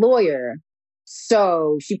is a lawyer,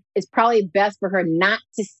 so it's probably best for her not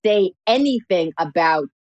to say anything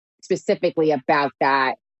specifically about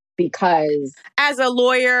that because as a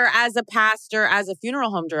lawyer, as a pastor, as a funeral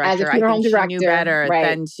home director, I think she knew better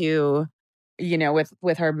than to, you know,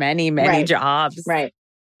 with her many jobs. Right.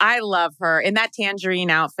 I love her in that Tangerine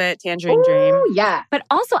outfit, Tangerine Dream. Yeah. But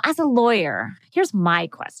also as a lawyer, here's my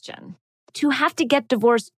question. To have to get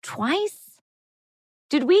divorced twice?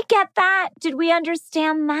 Did we get that? Did we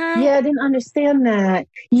understand that? Yeah, I didn't understand that.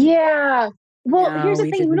 Yeah. Well, here's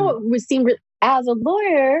the thing. You know what was seen as a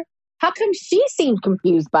lawyer? How come she seemed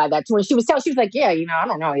confused by that? When she was like, yeah, you know, I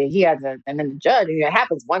don't know. He has and then the judge, it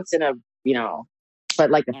happens once in a, you know, but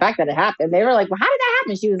like the fact that it happened, they were like, well, how did that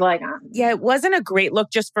happen? She was like, yeah, it wasn't a great look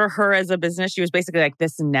just for her as a business. She was basically like,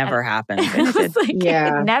 this never happened.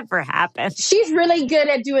 It never happened. She's really good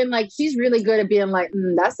at being like,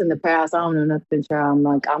 that's in the past. I don't know nothing, child.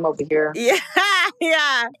 I'm over here. Yeah.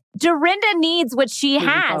 Dorinda needs what she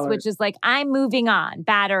has, which is like, I'm moving on.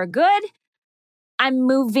 Bad or good, I'm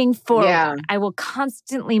moving forward. Yeah. I will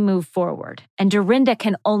constantly move forward. And Dorinda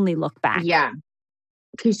can only look back. Yeah.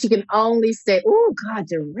 Because she can only say, oh, God,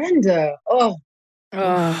 Dorinda. Oh,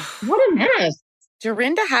 what a mess.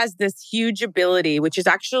 Dorinda has this huge ability, which is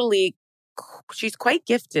actually, she's quite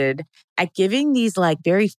gifted at giving these like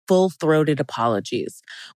very full-throated apologies.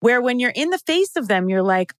 Where when you're in the face of them, you're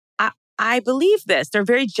like, I believe this. They're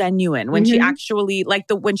very genuine. When she actually,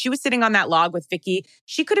 when she was sitting on that log with Vicky,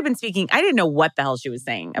 she could have been speaking. I didn't know what the hell she was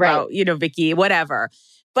saying about, you know, Vicky, whatever.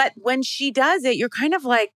 But when she does it, you're kind of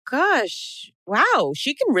like, gosh, wow,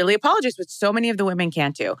 she can really apologize, which so many of the women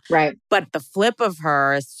can't do. Right. But the flip of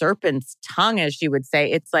her, a serpent's tongue, as she would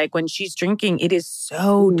say, it's like when she's drinking, it is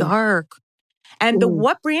so dark. And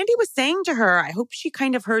what Brandy was saying to her, I hope she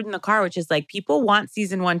kind of heard in the car, which is like, people want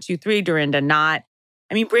season 1, 2, 3, Dorinda, not...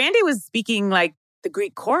 I mean, Brandy was speaking like the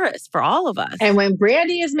Greek chorus for all of us. And when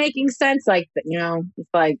Brandy is making sense, like, it's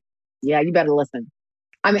like, yeah, you better listen.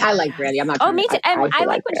 I mean, I like Brandy. I'm not. Oh, me too. And I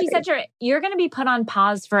like when she said you're going to be put on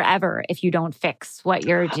pause forever if you don't fix what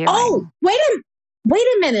you're doing. Oh, wait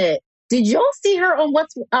a minute. Did y'all see her on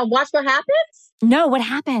Watch What Happens? No, what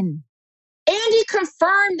happened? Andy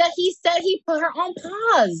confirmed that he said he put her on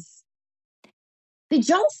pause. Did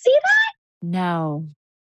y'all see that? No.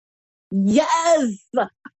 Yes.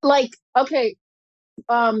 Like, okay.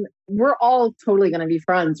 We're all totally gonna be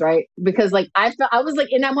friends, right? Because like I was like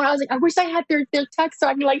in that moment, I was like, I wish I had their text so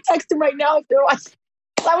I can like text them right now if they're watching.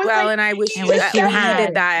 And I wish you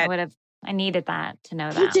had that. I needed that to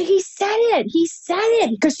know that. He said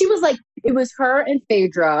it because she was like, it was her and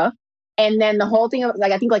Phaedra, and then the whole thing of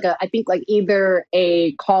like I think either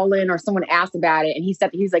a call in or someone asked about it, and he said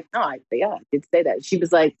he's like, no, I did say that. She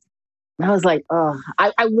was like, I was like, oh,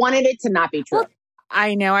 I wanted it to not be true. Well,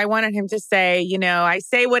 I know. I wanted him to say, I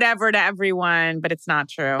say whatever to everyone, but it's not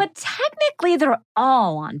true. But technically, they're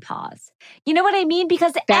all on pause. You know what I mean?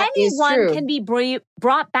 Because anyone can be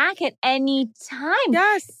brought back at any time.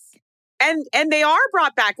 Yes. And they are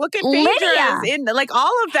brought back. Look at Phaedra's in, like,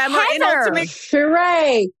 all of them are in Ultimate.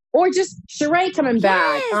 Sheree. Or just Sheree coming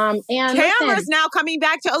back. And Tamara's now coming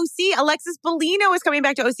back to OC. Alexis Bellino is coming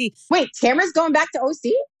back to OC. Wait, Tamara's going back to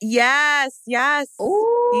OC? Yes.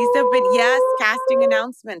 Ooh. These have been, casting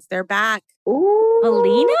announcements. They're back. Ooh.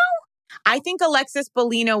 Bellino? I think Alexis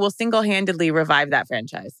Bellino will single-handedly revive that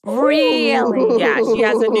franchise. Really? Yeah, she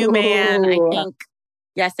has a new man, I think.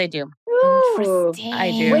 Yes, I do. Interesting.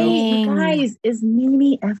 I do. Wait, guys, is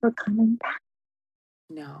Mimi ever coming back?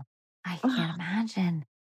 No. I can't imagine.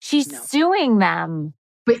 She's suing them.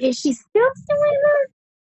 But is she still suing them?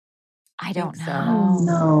 I don't know. So.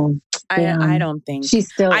 No. I don't think. She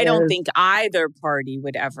still I don't think either party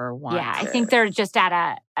would ever want to. I think they're just at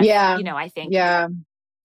a I think. Yeah.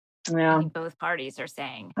 I think both parties are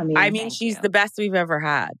saying. I mean she's the best we've ever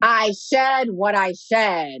had. I shed what I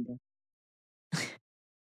shed.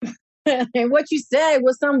 And what you said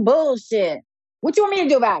was some bullshit. What you want me to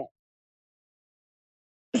do about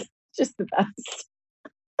it? Just the best.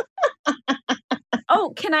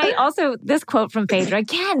 Oh, can I also, this quote from Phaedra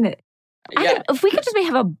again? Yeah. If we could just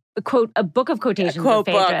have a book of quotations of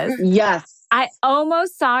Phaedra's. Yes. I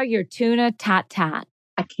almost saw your tuna tat tat.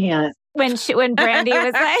 I can't. When Brandy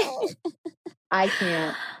was like, I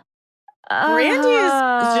can't. Brandy is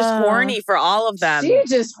just horny for all of them. She's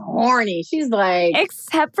just horny. She's like...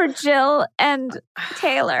 Except for Jill and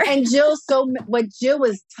Taylor. And Jill, Jill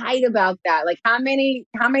was tight about that. Like, how many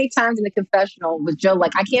times in the confessional was Jill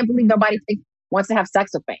like, I can't believe nobody wants to have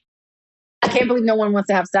sex with me. I can't believe no one wants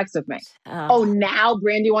to have sex with me. Oh, now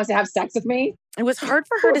Brandy wants to have sex with me? It was hard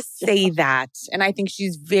for her to say that. And I think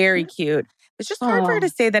she's very cute. It's just hard for her to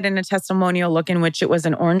say that in a testimonial look in which it was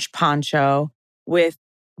an orange poncho with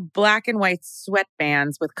black and white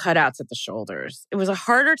sweatbands with cutouts at the shoulders. It was a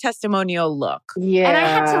harder testimonial look. Yeah.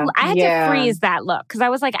 And I had to freeze that look because I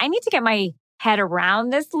was like, I need to get my head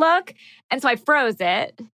around this look. And so I froze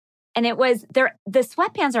it. And it was the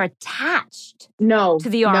sweatpants are attached to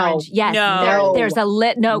the orange. Yes. No. There's a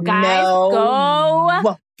no, guys.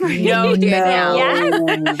 Go. No, Danielle.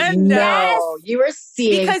 Yes. No. You were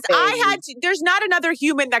seeing because there's not another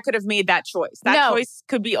human that could have made that choice. That choice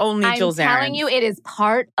could be only Jill Zarin. I'm telling you, it is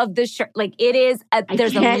part of the shirt. Like it is,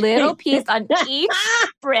 there's a little piece on each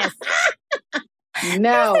wrist.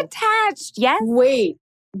 No. It's attached. Yes. Wait.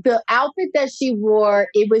 The outfit that she wore,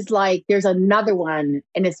 it was like, there's another one.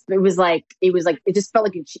 And it just felt like it was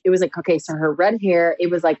like, okay, so her red hair, it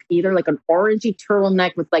was like either like an orangey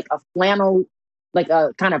turtleneck with like a flannel, like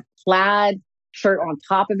a kind of plaid shirt on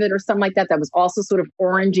top of it or something like that. That was also sort of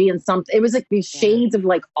orangey and something. It was like these shades of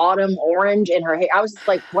like autumn orange in her hair. I was just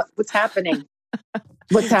like, what's happening?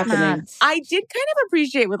 What's happening? I did kind of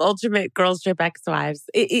appreciate with Ultimate Girls Trip Ex-Wives,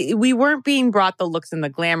 we weren't being brought the looks and the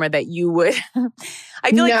glamour that you would.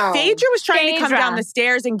 I feel like Phaedra was trying to come down the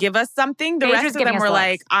stairs and give us something. The rest of them were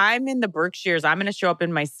like, I'm in the Berkshires. I'm going to show up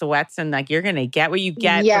in my sweats and like, you're going to get what you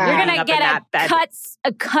get. Yeah. You're going to get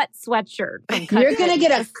a cut sweatshirt. You're going to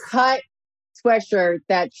get a cut sweatshirt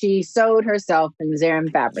that she sewed herself in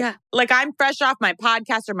Zarin fabric. Yeah. Like I'm fresh off my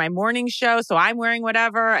podcast or my morning show, so I'm wearing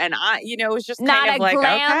whatever. And it was just not kind of like,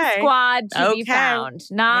 glam squad to be found.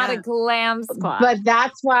 Not a glam squad. But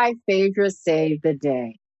that's why Phaedra saved the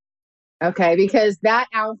day. Okay, because that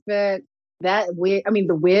outfit, that wig,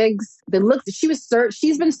 the wigs, the looks,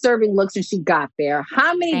 she's been serving looks since she got there.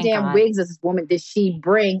 How many wigs as this woman did she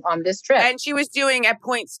bring on this trip? And she was doing at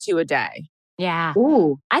points 2 a day. Yeah.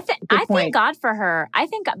 Ooh, I good thank point. God for her. I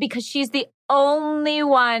think because she's the only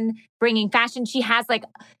one bringing fashion. She has like,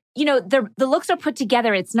 the looks are put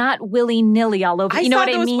together. It's not willy-nilly all over. I You know saw what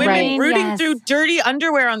I those mean? women rooting Yes. through dirty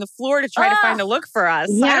underwear on the floor to try to find a look for us.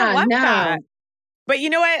 I Yeah, don't want no. that. But you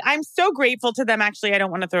know what? I'm so grateful to them. Actually, I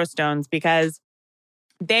don't want to throw stones because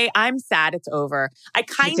I'm sad it's over. I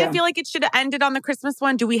kind of feel like it should have ended on the Christmas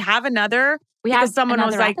one. Do we have another? Because someone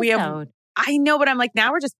was like, episode. I know, but I'm like,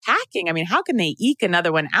 now we're just packing. I mean, how can they eke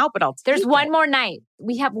another one out? But There's one more night.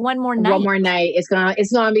 We have one more night. One more night. It's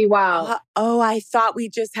gonna be wild. I thought we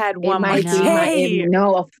just had one more day.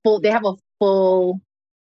 They have a full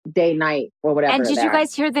day night or whatever. And did you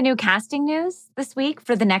guys hear the new casting news this week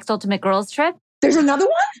for the next Ultimate Girls Trip? There's another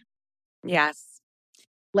one? Yes.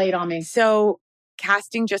 Lay it on me. So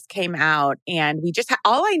casting just came out and we just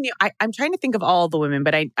all I knew, I'm trying to think of all the women,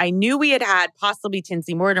 but I knew we had possibly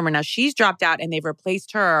Tinsley Mortimer. Now she's dropped out and they've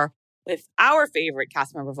replaced her with our favorite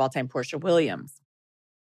cast member of all time, Portia Williams.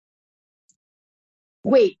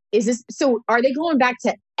 Wait, so are they going back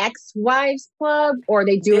to Ex-Wives Club or are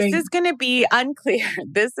they doing... This is going to be unclear.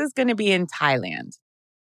 This is going to be in Thailand.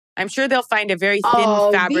 I'm sure they'll find a very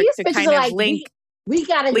thin fabric to kind of link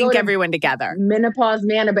everyone together. Menopause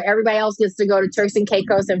Manor, but everybody else gets to go to Turks and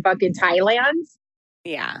Caicos and fucking Thailand.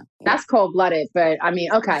 Yeah. That's cold-blooded, but I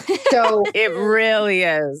mean, okay. So it really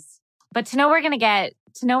is. But to know we're going to get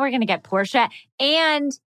Portia,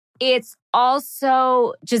 and it's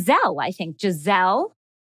also Giselle, I think. Giselle.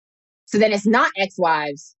 So then it's not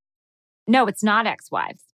Ex-Wives. No, it's not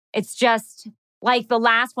Ex-Wives. It's just like the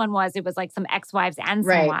last one was, it was like some ex-wives and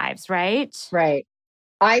some wives, right? Right.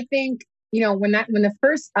 I think, when the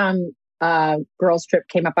first girls trip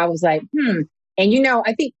came up, I was like, And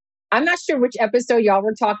I think, I'm not sure which episode y'all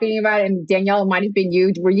were talking about, and Danielle, it might have been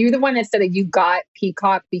you. Were you the one that said that you got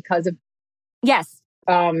Peacock because of Yes.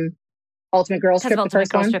 Ultimate Girls Trip, the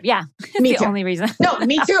first one? Trip, yeah. Me the too. only reason. No,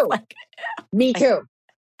 me too. Me too.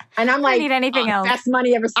 And I'm like, need anything else. Best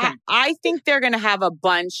money ever spent. I think they're going to have a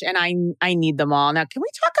bunch, and I need them all. Now, can we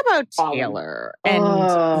talk about Taylor and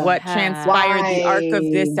what transpired, the arc of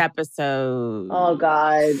this episode? Oh,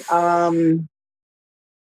 God.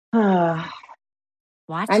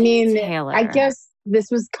 Taylor. I guess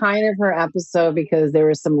this was kind of her episode because there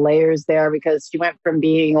were some layers there because she went from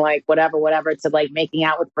being like whatever to like making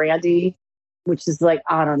out with Brandy, which is like,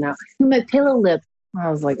 I don't know. My pillow lip.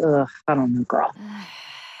 I was like, ugh, I don't know, girl.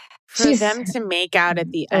 For them to make out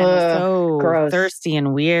at the end, so gross. Thirsty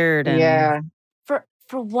and weird. And yeah. For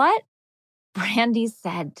what Brandy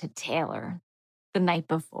said to Taylor the night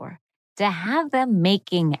before, to have them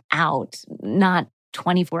making out not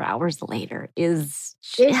 24 hours later is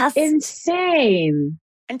just insane.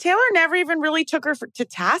 And Taylor never even really took her to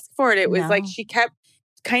task for it. It was like she kept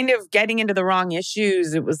kind of getting into the wrong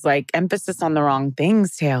issues. It was like emphasis on the wrong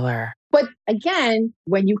things, Taylor. But again,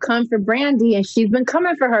 when you come for Brandy, and she's been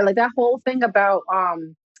coming for her, like that whole thing about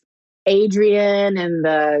Adrian and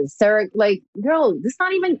the Sarah, like, girl, this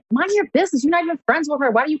not even mind your business. You're not even friends with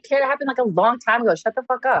her. Why do you care? That happened like a long time ago. Shut the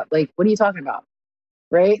fuck up. Like, what are you talking about?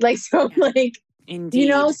 Right? Like, so like,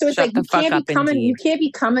 indeed. So it's like you can't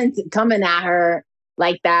be coming at her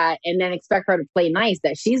like that and then expect her to play nice.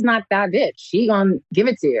 That she's not that bitch. She gonna give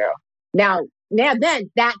it to you. Now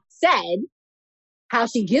then, that said, how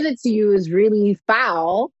she gives it to you is really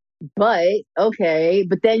foul, but okay.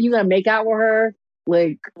 But then you're gonna make out with her.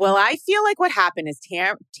 Like, well, I feel like what happened is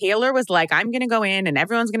Taylor was like, I'm going to go in and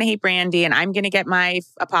everyone's going to hate Brandy and I'm going to get my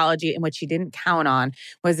apology. And what she didn't count on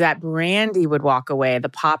was that Brandy would walk away, the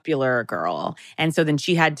popular girl. And so then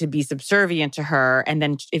she had to be subservient to her. And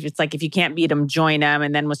then if you can't beat them, join them.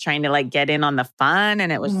 And then was trying to like get in on the fun.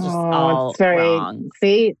 And it was just all wrong.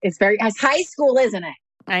 See, it's high school, isn't it?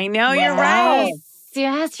 I know, you're right.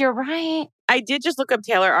 Yes, you're right. I did just look up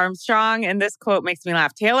Taylor Armstrong, and this quote makes me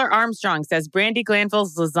laugh. Taylor Armstrong says Brandy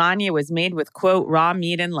Glanville's lasagna was made with, quote, raw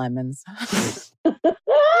meat and lemons.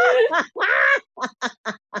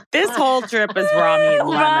 This whole trip is raw meat and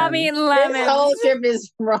lemons. Raw meat and lemons. This whole trip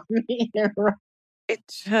is raw meat and lemons. It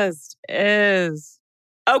just is.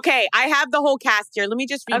 Okay, I have the whole cast here. Let me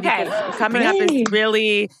just read because coming up is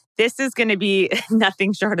really, this is going to be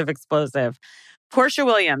nothing short of explosive. Portia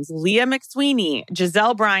Williams, Leah McSweeney,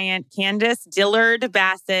 Giselle Bryant, Candace Dillard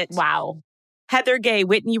Bassett. Wow. Heather Gay,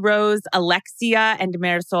 Whitney Rose, Alexia, and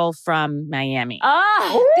Marisol from Miami.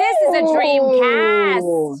 Oh, this is a dream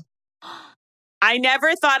cast. I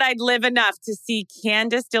never thought I'd live enough to see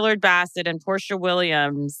Candace Dillard Bassett and Portia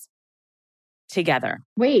Williams together.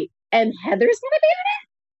 Wait, and Heather's going to be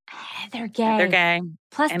in it? they're gay. They're gay.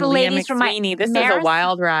 Plus And the Leah ladies from McSweeney. This is a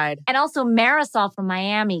wild ride. And also Marisol from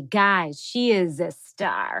Miami. Guys, she is a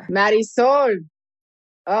star. Maddie Sol.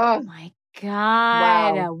 Oh my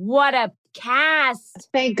God. Wow. What a cast.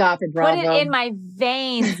 Thank God for Bravo. Put it in my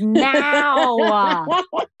veins now.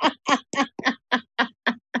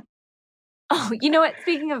 Oh, you know what?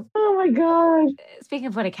 Oh my God. Speaking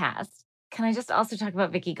of what a cast, can I just also talk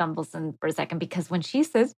about Vicky Gunvalson for a second? Because when she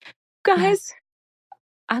says, guys,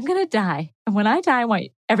 I'm going to die. And when I die, I want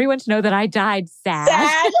everyone to know that I died sad.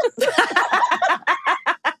 I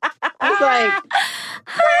was like,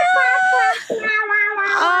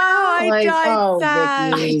 I died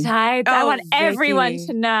sad. Vicky. I died. I want Vicky. everyone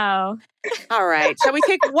to know. All right. Shall we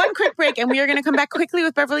take one quick break and we are going to come back quickly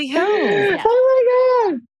with Beverly Hills? Yeah. Oh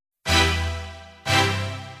my God.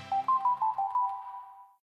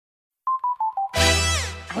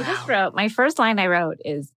 I just wrote, my first line I wrote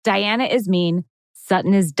is, Diana is mean,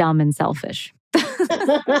 Sutton is dumb and selfish. That's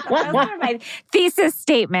my thesis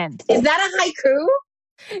statement. Is that a haiku?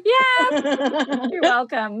 Yeah. You're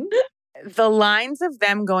welcome. The lines of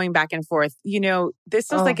them going back and forth, this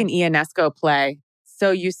was like an Ionesco play.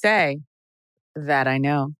 So you say, that I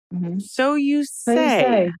know. Mm-hmm. So you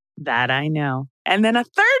say, that I know. And then a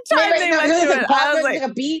third time they went to it. I was like,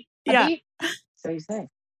 a beat? Yeah. Beat? So you say.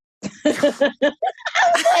 I was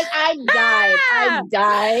like, I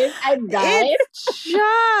died. It's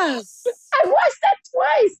just. I watched that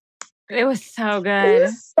twice. It was so It good.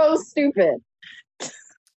 was so stupid.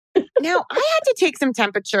 Now, I had to take some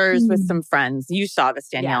temperatures with some friends. You saw this,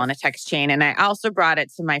 Danielle, in a text chain. And I also brought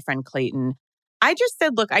it to my friend Clayton. I just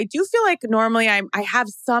said, look, I do feel like normally I have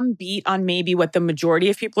some beat on maybe what the majority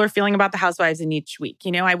of people are feeling about the Housewives in each week.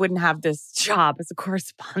 I wouldn't have this job as a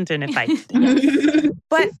correspondent if I didn't.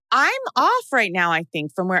 But I'm off right now, I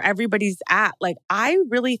think, from where everybody's at. Like, I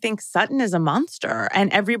really think Sutton is a monster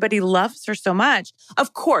and everybody loves her so much.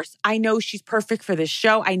 Of course, I know she's perfect for this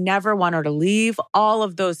show. I never want her to leave. All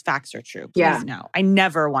of those facts are true. Please know. I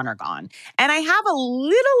never want her gone. And I have a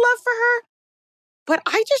little love for her. But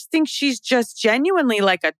I just think she's just genuinely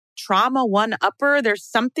like a trauma one-upper. There's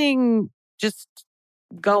something just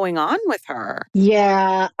going on with her.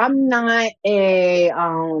 Yeah, I'm not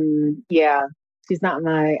she's not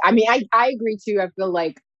my, I agree too. I feel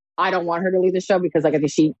like I don't want her to leave the show because like I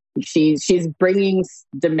think she's bringing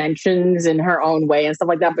dimensions in her own way and stuff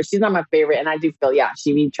like that, but she's not my favorite. And I do feel,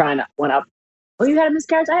 she be trying to one up. Oh, you had a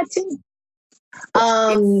miscarriage? I had two.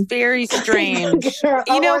 It's very strange.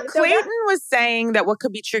 Clayton was saying that what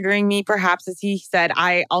could be triggering me, perhaps, as he said,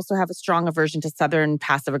 I also have a strong aversion to Southern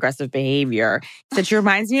passive-aggressive behavior. He said, she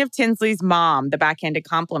reminds me of Tinsley's mom, the backhanded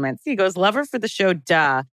compliments. He goes, love her for the show,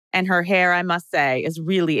 duh. And her hair, I must say, is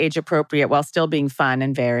really age-appropriate while still being fun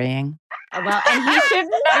and varying. Well, and he should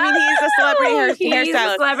know. He's a celebrity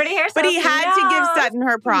hairstylist. A celebrity hairstylist. But he had to give Sutton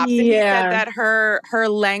her props. And he said that her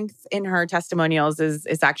length in her testimonials is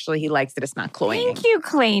actually, he likes it. It's not cloying. Thank you,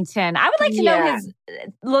 Clayton. I would like to know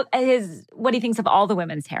his what he thinks of all the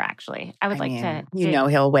women's hair, actually. I would like to.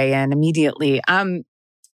 He'll weigh in immediately. I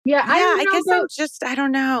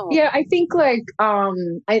don't know. Yeah, I think like,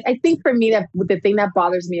 I think for me that the thing that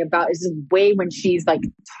bothers me about is the way when she's like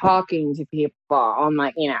talking to people on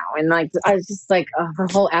like, and like, I was just like, her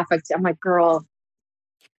whole affect. I'm like, girl,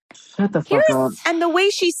 shut the fuck up. And the way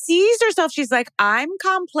she sees herself, she's like, I'm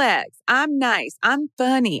complex. I'm nice. I'm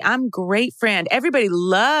funny. I'm great friend. Everybody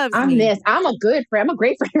loves me. I'm a good friend. I'm a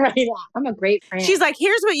great friend right now. I'm a great friend. She's like,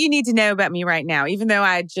 here's what you need to know about me right now. Even though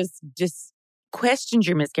I just questioned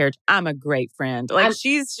your miscarriage, I'm a great friend. Like,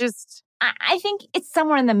 she's just... I think it's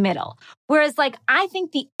somewhere in the middle. Whereas, like, I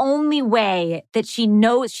think the only way that she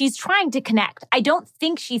knows she's trying to connect, I don't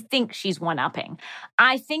think she thinks she's one-upping.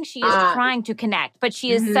 I think she is trying to connect, but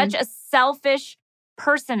she is such a selfish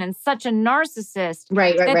person and such a narcissist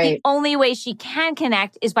that the only way she can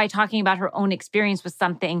connect is by talking about her own experience with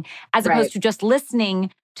something, as opposed to just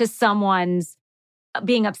listening to someone's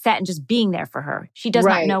being upset and just being there for her. She does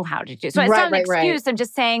not know how to do. So it's not an excuse. I'm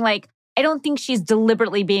just saying, like, I don't think she's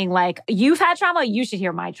deliberately being like, you've had trauma, you should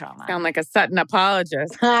hear my trauma. Sound like a Sutton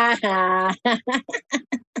apologist. Well,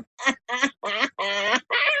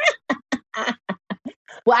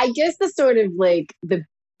 I guess the sort of like the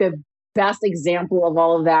best example of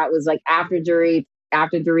all of that was like after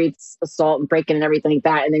Dorit's assault and breaking and everything like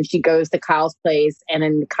that. And then she goes to Kyle's place, and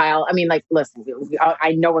then Kyle, listen,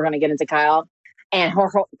 I know we're going to get into Kyle. And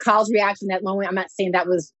Kyle's reaction at that moment, I'm not saying that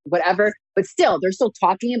was whatever, but still, they're still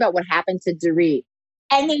talking about what happened to Dorit.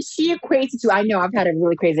 And then she equates it to, I know I've had a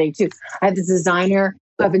really crazy day too. I have this designer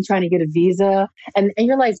who I've been trying to get a visa. And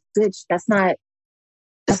you're like, bitch, that's not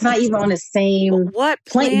even on the same what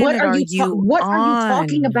planet What are you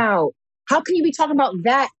talking about? How can you be talking about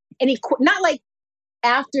that? And not like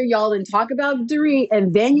after y'all then talk about Dorit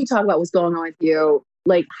and then you talk about what's going on with you.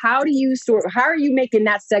 Like, how are you making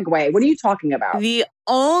that segue? What are you talking about? The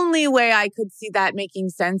only way I could see that making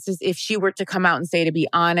sense is if she were to come out and say, to be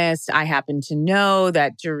honest, I happen to know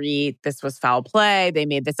that Dorit, this was foul play. They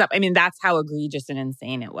made this up. I mean, that's how egregious and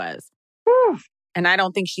insane it was. And I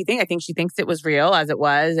don't think I think she thinks it was real as it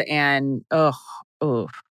was. And,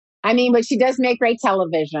 I mean, but she does make great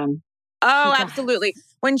television. Oh, absolutely.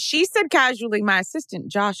 When she said casually, my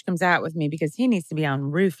assistant Josh comes out with me because he needs to be on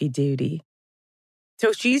roofie duty.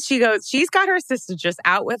 So she's got her assistant just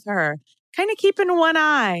out with her, kind of keeping one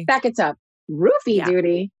eye. Back it up. Roofie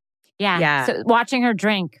duty. Yeah. So watching her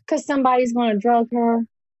drink. Because somebody's going to drug her.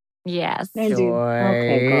 Yes. Joy.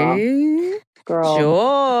 Okay, girl.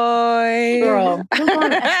 Joy. Girl. Who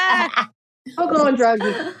going to drug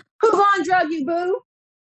you? Who going to drug you, boo?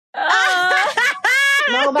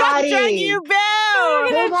 Nobody. Drug you, boo.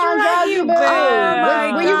 Who going to drug you, boo?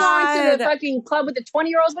 Oh, when you going to the fucking club with the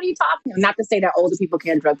 20-year-olds, what are you talking about? Not to say that older people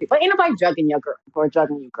can't drug people. Ain't nobody drugging you, girl, or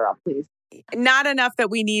drugging you, girl, please. Not enough that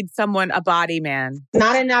we need a body man.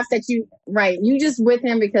 Not enough that you just with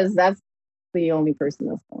him because that's the only person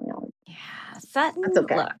that's going on. Yeah, Sutton, that's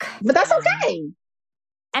okay. Look. But that's okay.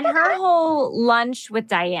 And her whole lunch with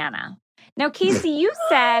Diana. Now, Casey, you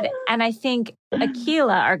said, and I think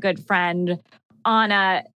Akila, our good friend,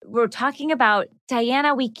 we're talking about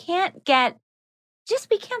Diana, we can't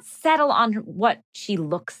settle on what she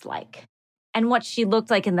looks like and what she looked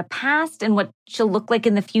like in the past and what she'll look like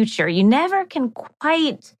in the future. You never can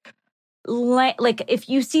quite, like if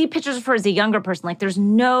you see pictures of her as a younger person, like there's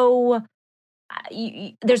no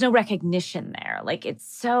recognition there. Like it's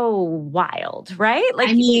so wild, right? Like,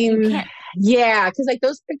 I mean, yeah, because like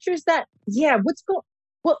those pictures why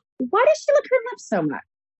does she look her lips so much?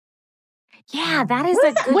 Yeah, that is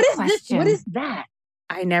a good question. What is that?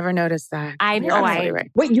 I never noticed that.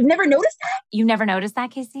 Right. Wait, you've never noticed that? You never noticed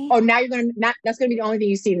that, Casey? Oh, now that's going to be the only thing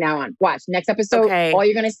you see now on. Watch, next episode, all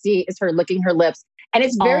you're going to see is her licking her lips. And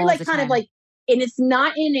it's very like kind of like, and it's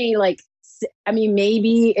not in a like, I mean,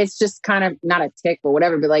 maybe it's just kind of not a tick or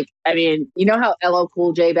whatever, but like, I mean, you know how LL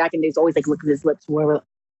Cool J back in the days always like look at his lips, whatever.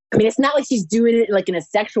 I mean, it's not like she's doing it like in a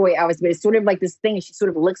sexual way, obviously, but it's sort of like this thing. And she sort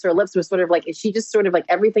of licks her lips. So it's sort of like, is she just sort of like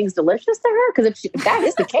everything's delicious to her? Because if that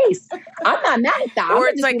is the case, I'm not mad at that. Or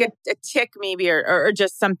it's like a tick maybe, or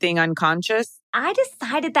just something unconscious. I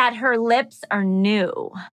decided that her lips are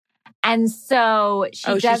new. And so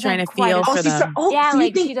she's trying to feel for them.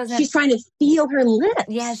 She doesn't. She's trying to feel her lips.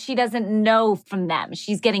 Yeah, she doesn't know from them.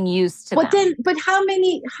 She's getting used to them. But how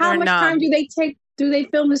much time do they take? Do they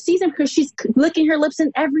film the season? Because she's licking her lips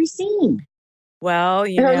in every scene. Well,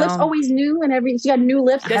 her lips always new, and she got new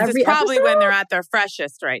lips. This every is probably episode. when they're at their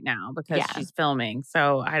freshest right now because she's filming.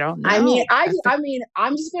 So I don't know. I mean,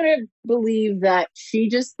 I'm just gonna believe that she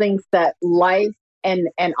just thinks that life and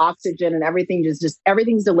oxygen and everything just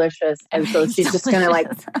everything's delicious, and so she's just gonna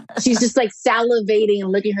like she's just like salivating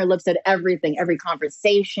and licking her lips at everything, every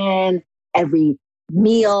conversation, every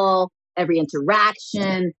meal, every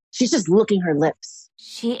interaction. She's just licking her lips.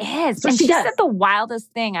 She is. So and she said the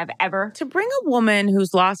wildest thing I've ever. To bring a woman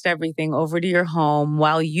who's lost everything over to your home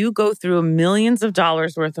while you go through millions of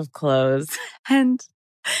dollars worth of clothes. And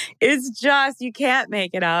it's just, you can't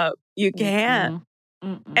make it up. You can't.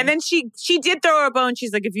 Mm-mm. And then she did throw her a bone.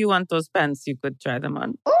 She's like, if you want those pants, you could try them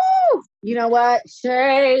on. Oh, you know what?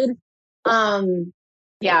 Shade.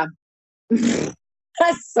 Yeah.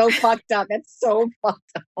 That's so fucked up. That's so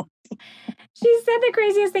fucked up. She said the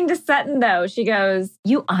craziest thing to Sutton, though. She goes,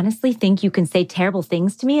 you honestly think you can say terrible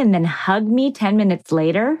things to me and then hug me 10 minutes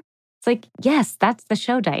later? It's like, yes, that's the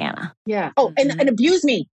show, Diana. Yeah. Oh, and abuse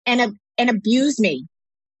me. And abuse me.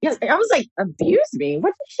 Yeah, I was like, abuse me?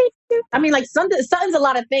 What did she do? I mean, like, Sutton's a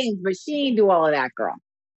lot of things, but she ain't do all of that, girl.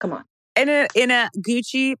 Come on. In a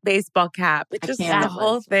Gucci baseball cap. It's just the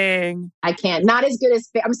whole thing. I can't. Not as good as,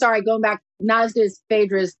 I'm sorry, going back, not as good as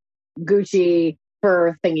Phaedra's Gucci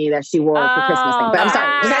fur thingy that she wore for Christmas thing. But I'm sorry.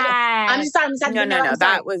 I'm just sorry. No.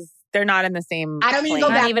 That was, they're not in the same. I don't mean to go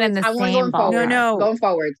back. Even in the same ball. No. Going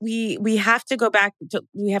forward. We have to go back.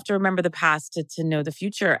 We have to remember the past to know the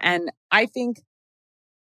future. And I think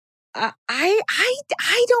I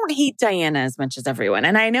don't hate Diana as much as everyone.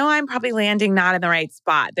 And I know I'm probably landing not in the right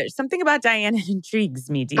spot. There's something about Diana that intrigues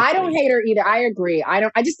me deeply. I don't hate her either. I agree.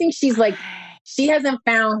 I just think she's like, she hasn't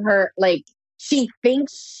found her, like, she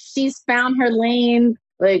thinks she's found her lane,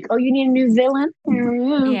 like, oh, you need a new villain?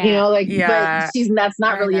 Yeah. You know, like, Yeah. but that's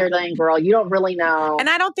not really your lane, girl. You don't really know. And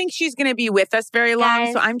I don't think she's going to be with us very long.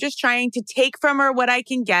 Guys. So I'm just trying to take from her what I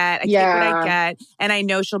can get. I take what I get. And I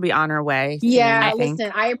know she'll be on her way. Yeah, soon,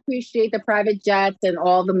 listen, I appreciate the private jets and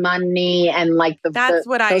all the money and like those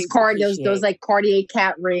like Cartier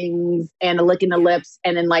cat rings and a lick in the lips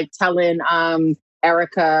and then like telling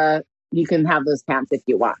Erica you can have those cats if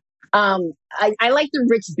you want. I like the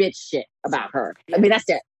rich bitch shit about her. I mean, that's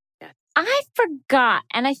it. I forgot,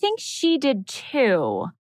 and I think she did too,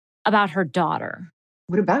 about her daughter.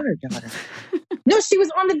 What about her daughter? No, she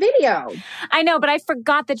was on the video. I know, but I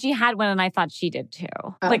forgot that she had one, and I thought she did too.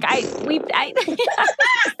 Oh. Like who is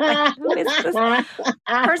this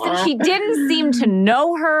person? She didn't seem to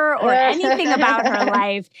know her or anything about her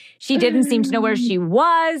life. She didn't seem to know where she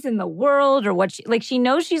was in the world or what she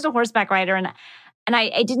knows she's a horseback rider, and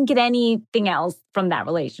I didn't get anything else from that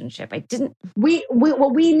relationship. I didn't. We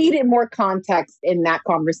needed more context in that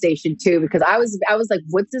conversation too, because I was like,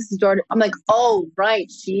 what's this daughter? I'm like, oh, right.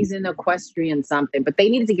 She's an equestrian something, but they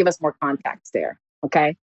needed to give us more context there.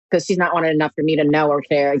 Okay. Because she's not on it enough for me to know or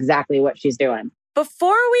care exactly what she's doing.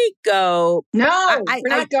 Before we go. No, we're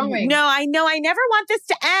not going. No, I know. I never want this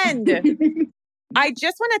to end. I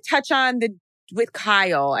just want to touch on with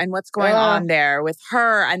Kyle and what's going on there with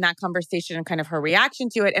her and that conversation and kind of her reaction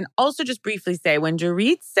to it. And also just briefly say, when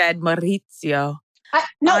Dorit said Maurizio,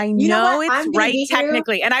 I know it's right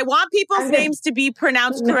technically. And I want people's names to be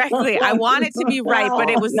pronounced correctly. I want it to be right, but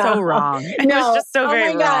it was so wrong. It was just so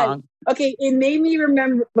very wrong. Okay, it made me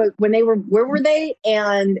remember when they were, where were they?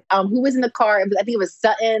 And who was in the car? I think it was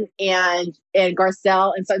Sutton and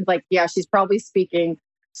Garcelle. And Sutton's like, yeah, she's probably speaking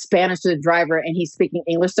Spanish to the driver and he's speaking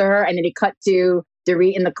English to her. And then he cut to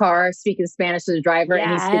Dorit in the car speaking Spanish to the driver and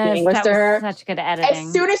he's speaking English to her. Such good editing.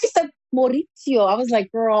 As soon as she said Maurizio, I was like,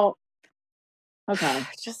 girl, okay.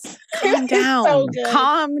 Just calm down. So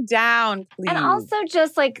calm down, please. And also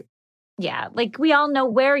just like we all know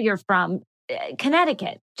where you're from.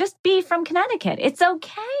 Connecticut. Just be from Connecticut. It's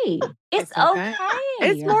okay. It's okay.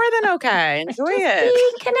 It's more than okay. Enjoy it.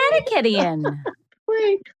 Be Connectitian.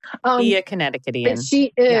 Be a Connectitian. But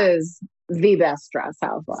she is the best dress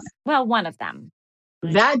housewife. Well, one of them.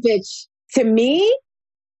 That bitch, to me,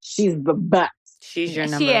 she's the best. She's your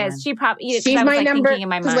number She one. is. She probably. She's my number. In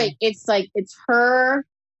my mind. Wait, it's her,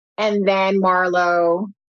 and then Marlo.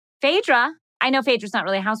 Phaedra. I know Phaedra's not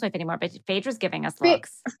really a housewife anymore, but Phaedra's giving us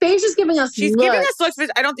looks. Phaedra's giving us. She's giving us looks, but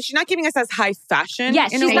she's not giving us as high fashion.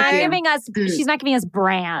 Yes, she's not giving us. She's not giving us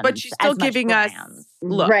brands, but she's still giving us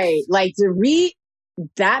looks. Right, like Dorit.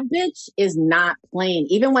 That bitch is not playing.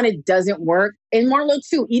 Even when it doesn't work, and Marlo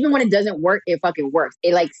too. Even when it doesn't work, it fucking works.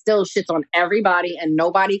 It like still shits on everybody, and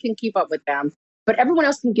nobody can keep up with them. But everyone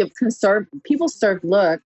else people serve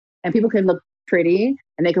look, and people can look pretty,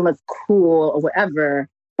 and they can look cool or whatever.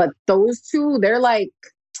 But those two, they're like,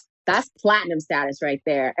 that's platinum status right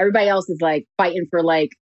there. Everybody else is like fighting for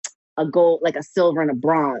like a gold, like a silver and a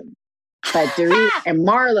bronze. But Dorit and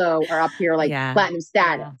Marlo are up here like platinum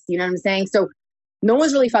status. You know what I'm saying? So no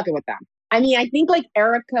one's really fucking with them. I mean, I think like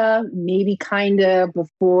Erica, maybe kind of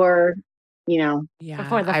before, before the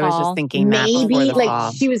fall. I was just thinking maybe that like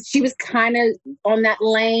fall. she was kind of on that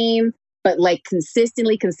lane, but like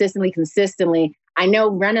consistently. I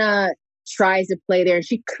know Renna tries to play there, and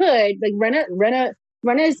she could like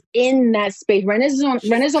Renna's in that space. Renna's on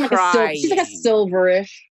like she's like a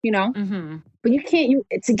silverish, Mm-hmm. But you can't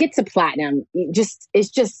to get to platinum. It's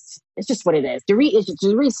just what it is.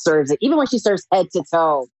 Dorit serves it, even when she serves head to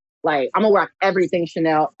toe. Like, I'm gonna rock everything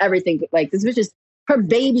Chanel, everything. Like, this bitch is her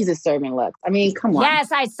babies are serving looks. I mean, come on.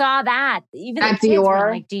 Yes, I saw that. Even At the kids Dior.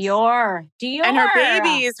 were like Dior, and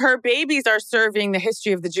her babies are serving the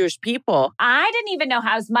history of the Jewish people. I didn't even know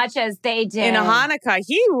how as much as they did in Hanukkah.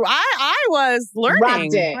 I was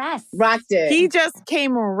learning. Rocked it. He just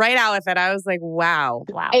came right out with it. I was like, wow.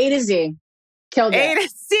 A to Z. Killed it.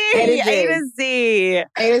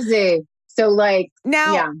 A to Z. So like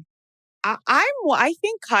now, I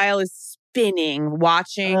think Kyle is spinning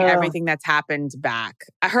watching everything that's happened back.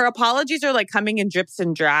 Her apologies are like coming in drips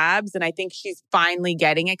and drabs, and I think she's finally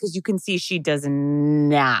getting it because you can see she does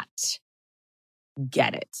not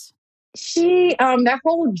get it. She that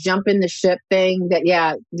whole jump in the ship thing,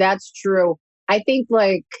 that's true. I think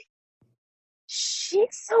like she's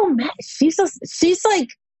so mad. She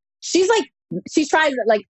tries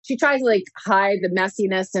to like hide the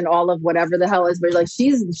messiness and all of whatever the hell is, but like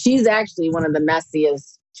she's actually one of the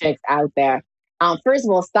messiest chicks out there. First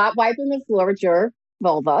of all, stop wiping the floor with your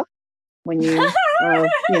vulva when you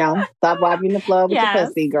stop wiping the floor with your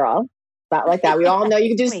pussy, girl. Not like that. We all know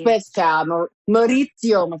you can do splits, child.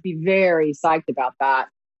 Maurizio must be very psyched about that.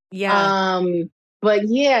 Yeah. But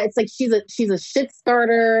yeah, it's like she's a shit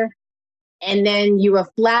starter, and then you a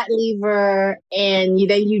flat lever, and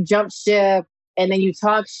then you jump ship, and then you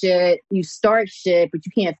talk shit, you start shit, but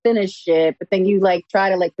you can't finish shit. But then you like try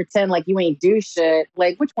to like pretend like you ain't do shit.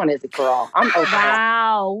 Like, which one is it, girl? I'm over.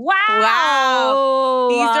 Wow.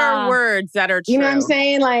 These are words that are true. You know what I'm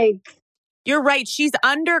saying? Like, you're right. She's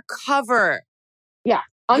undercover. Yeah,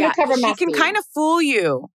 undercover. She can kind of fool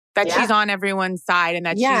you that she's on everyone's side and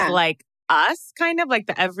that she's like us, kind of like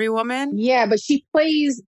the every woman. Yeah, but she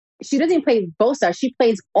doesn't play both sides. She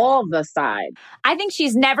plays all the sides. I think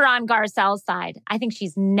she's never on Garcelle's side. I think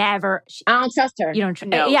she's never. I don't trust her. You don't.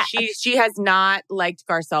 No, she has not liked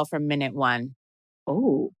Garcelle from minute one.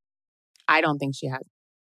 Oh, I don't think she has.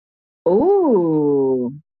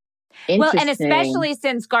 Oh, well, and especially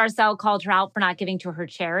since Garcelle called her out for not giving to her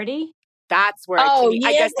charity. That's where I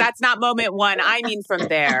guess that's not moment one. I mean, from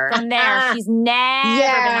there. From there, she's never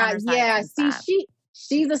been on her side. Yeah. See,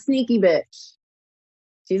 she's a sneaky bitch.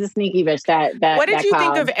 She's a sneaky bitch. That. What did you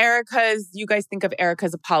think of Erika's? You guys think of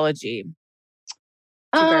Erika's apology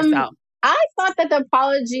to Garcelle? I thought that the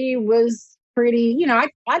apology was pretty. You know,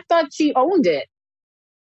 I thought she owned it.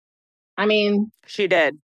 I mean, she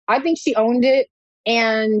did. I think she owned it.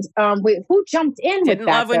 And wait, who jumped in? Didn't with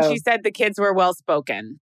that, love when though? she said the kids were well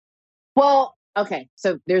spoken. Well, okay,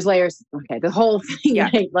 so there's layers. Okay, the whole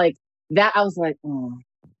thing, like that, I was like, oh.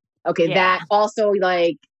 Okay, that also,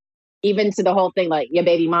 like, even to the whole thing, like, your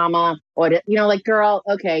baby mama, or, like, girl,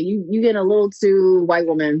 okay, you getting a little too white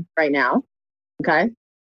woman right now, okay?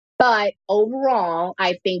 But overall,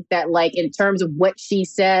 I think that, like, in terms of what she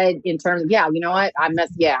said, in terms of, you know what,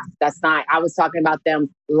 that's not, I was talking about them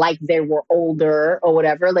like they were older or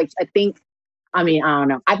whatever. Like, I don't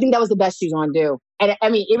know. I think that was the best she was going to do. And I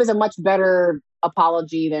mean, it was a much better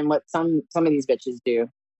apology than what some of these bitches do.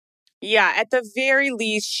 Yeah, at the very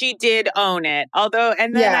least, she did own it. Although,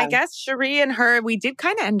 and then I guess Cherie and her, we did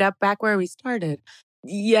kind of end up back where we started.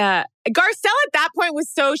 Yeah. Garcelle at that point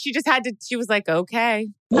was she was like, okay.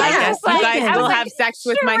 Yeah, I guess you guys will have sex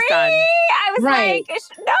with my son. I was like,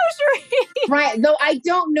 no, Cherie. Right. Though I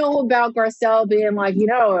don't know about Garcelle being like,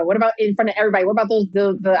 what about in front of everybody? What about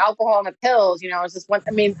the alcohol and the pills? It's just one.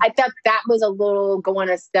 I mean, I thought that was a little going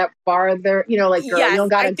a step farther. Like, girl, you don't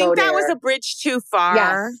got to go there. I think that was a bridge too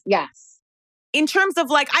far. Yes. In terms of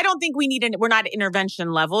like, I don't think we're not at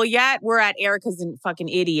intervention level yet. We're at Erika's a fucking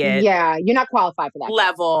idiot. Yeah, you're not qualified for that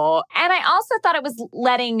level. And I also thought it was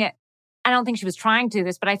I don't think she was trying to do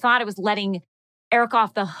this, but I thought it was letting Erika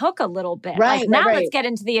off the hook a little bit. Right. Like, now let's get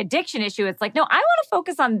into the addiction issue. It's like, no, I want to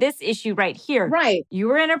focus on this issue right here. Right. You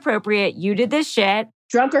were inappropriate. You did this shit.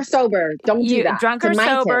 Drunk or sober, don't do that. Drunk or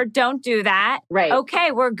sober, don't do that. Right.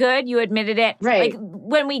 Okay, we're good. You admitted it. Right. Like,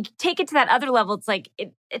 when we take it to that other level, it's like,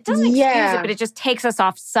 it doesn't excuse it, but it just takes us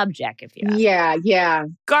off subject, if you ask. Yeah.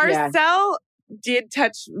 Garcelle did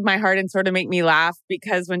touch my heart and sort of make me laugh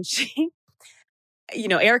because when she...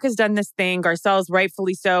 Erika's done this thing. Garcelle's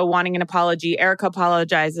rightfully so wanting an apology. Erika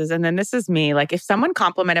apologizes. And then this is me. Like, if someone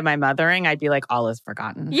complimented my mothering, I'd be like, all is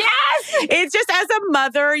forgotten. Yes! It's just as a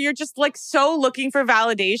mother, you're just like so looking for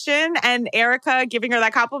validation. And Erika giving her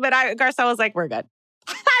that compliment, Garcelle was like, we're good.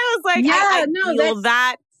 I was like, I feel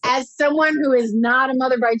that. As someone who is not a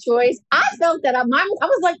mother by choice, I felt that I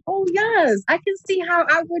was like, oh, yes. I can see how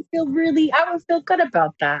I would feel good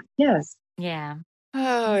about that. Yes. Yeah.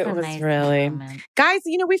 Oh, it was really... Guys,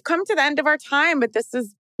 we've come to the end of our time, but this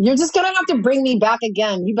is... You're just going to have to bring me back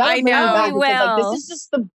again. You better bring me back. Because,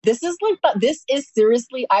 like, this is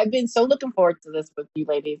seriously, I've been so looking forward to this with you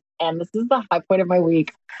ladies. And this is the high point of my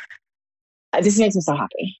week. This makes me so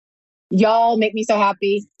happy. Y'all make me so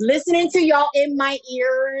happy. Listening to y'all in my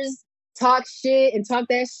ears talk shit and talk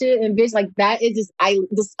that shit and bitch, like that is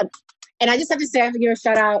just, and I just have to say, I have to give a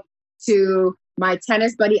shout out to my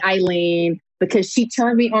tennis buddy, Eileen, because she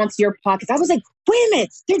turned me on to your podcast. I was like, wait a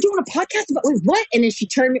minute, they're doing a podcast about what? And then she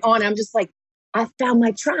turned me on. And I'm just like, I found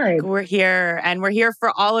my tribe. We're here. And we're here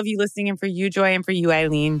for all of you listening and for you, Joy, and for you,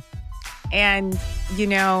 Eileen. And,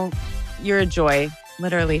 you're a joy.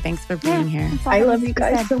 Literally. Thanks for being here. I love you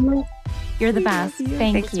guys so much. You're the best.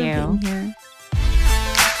 Thank you. For being here.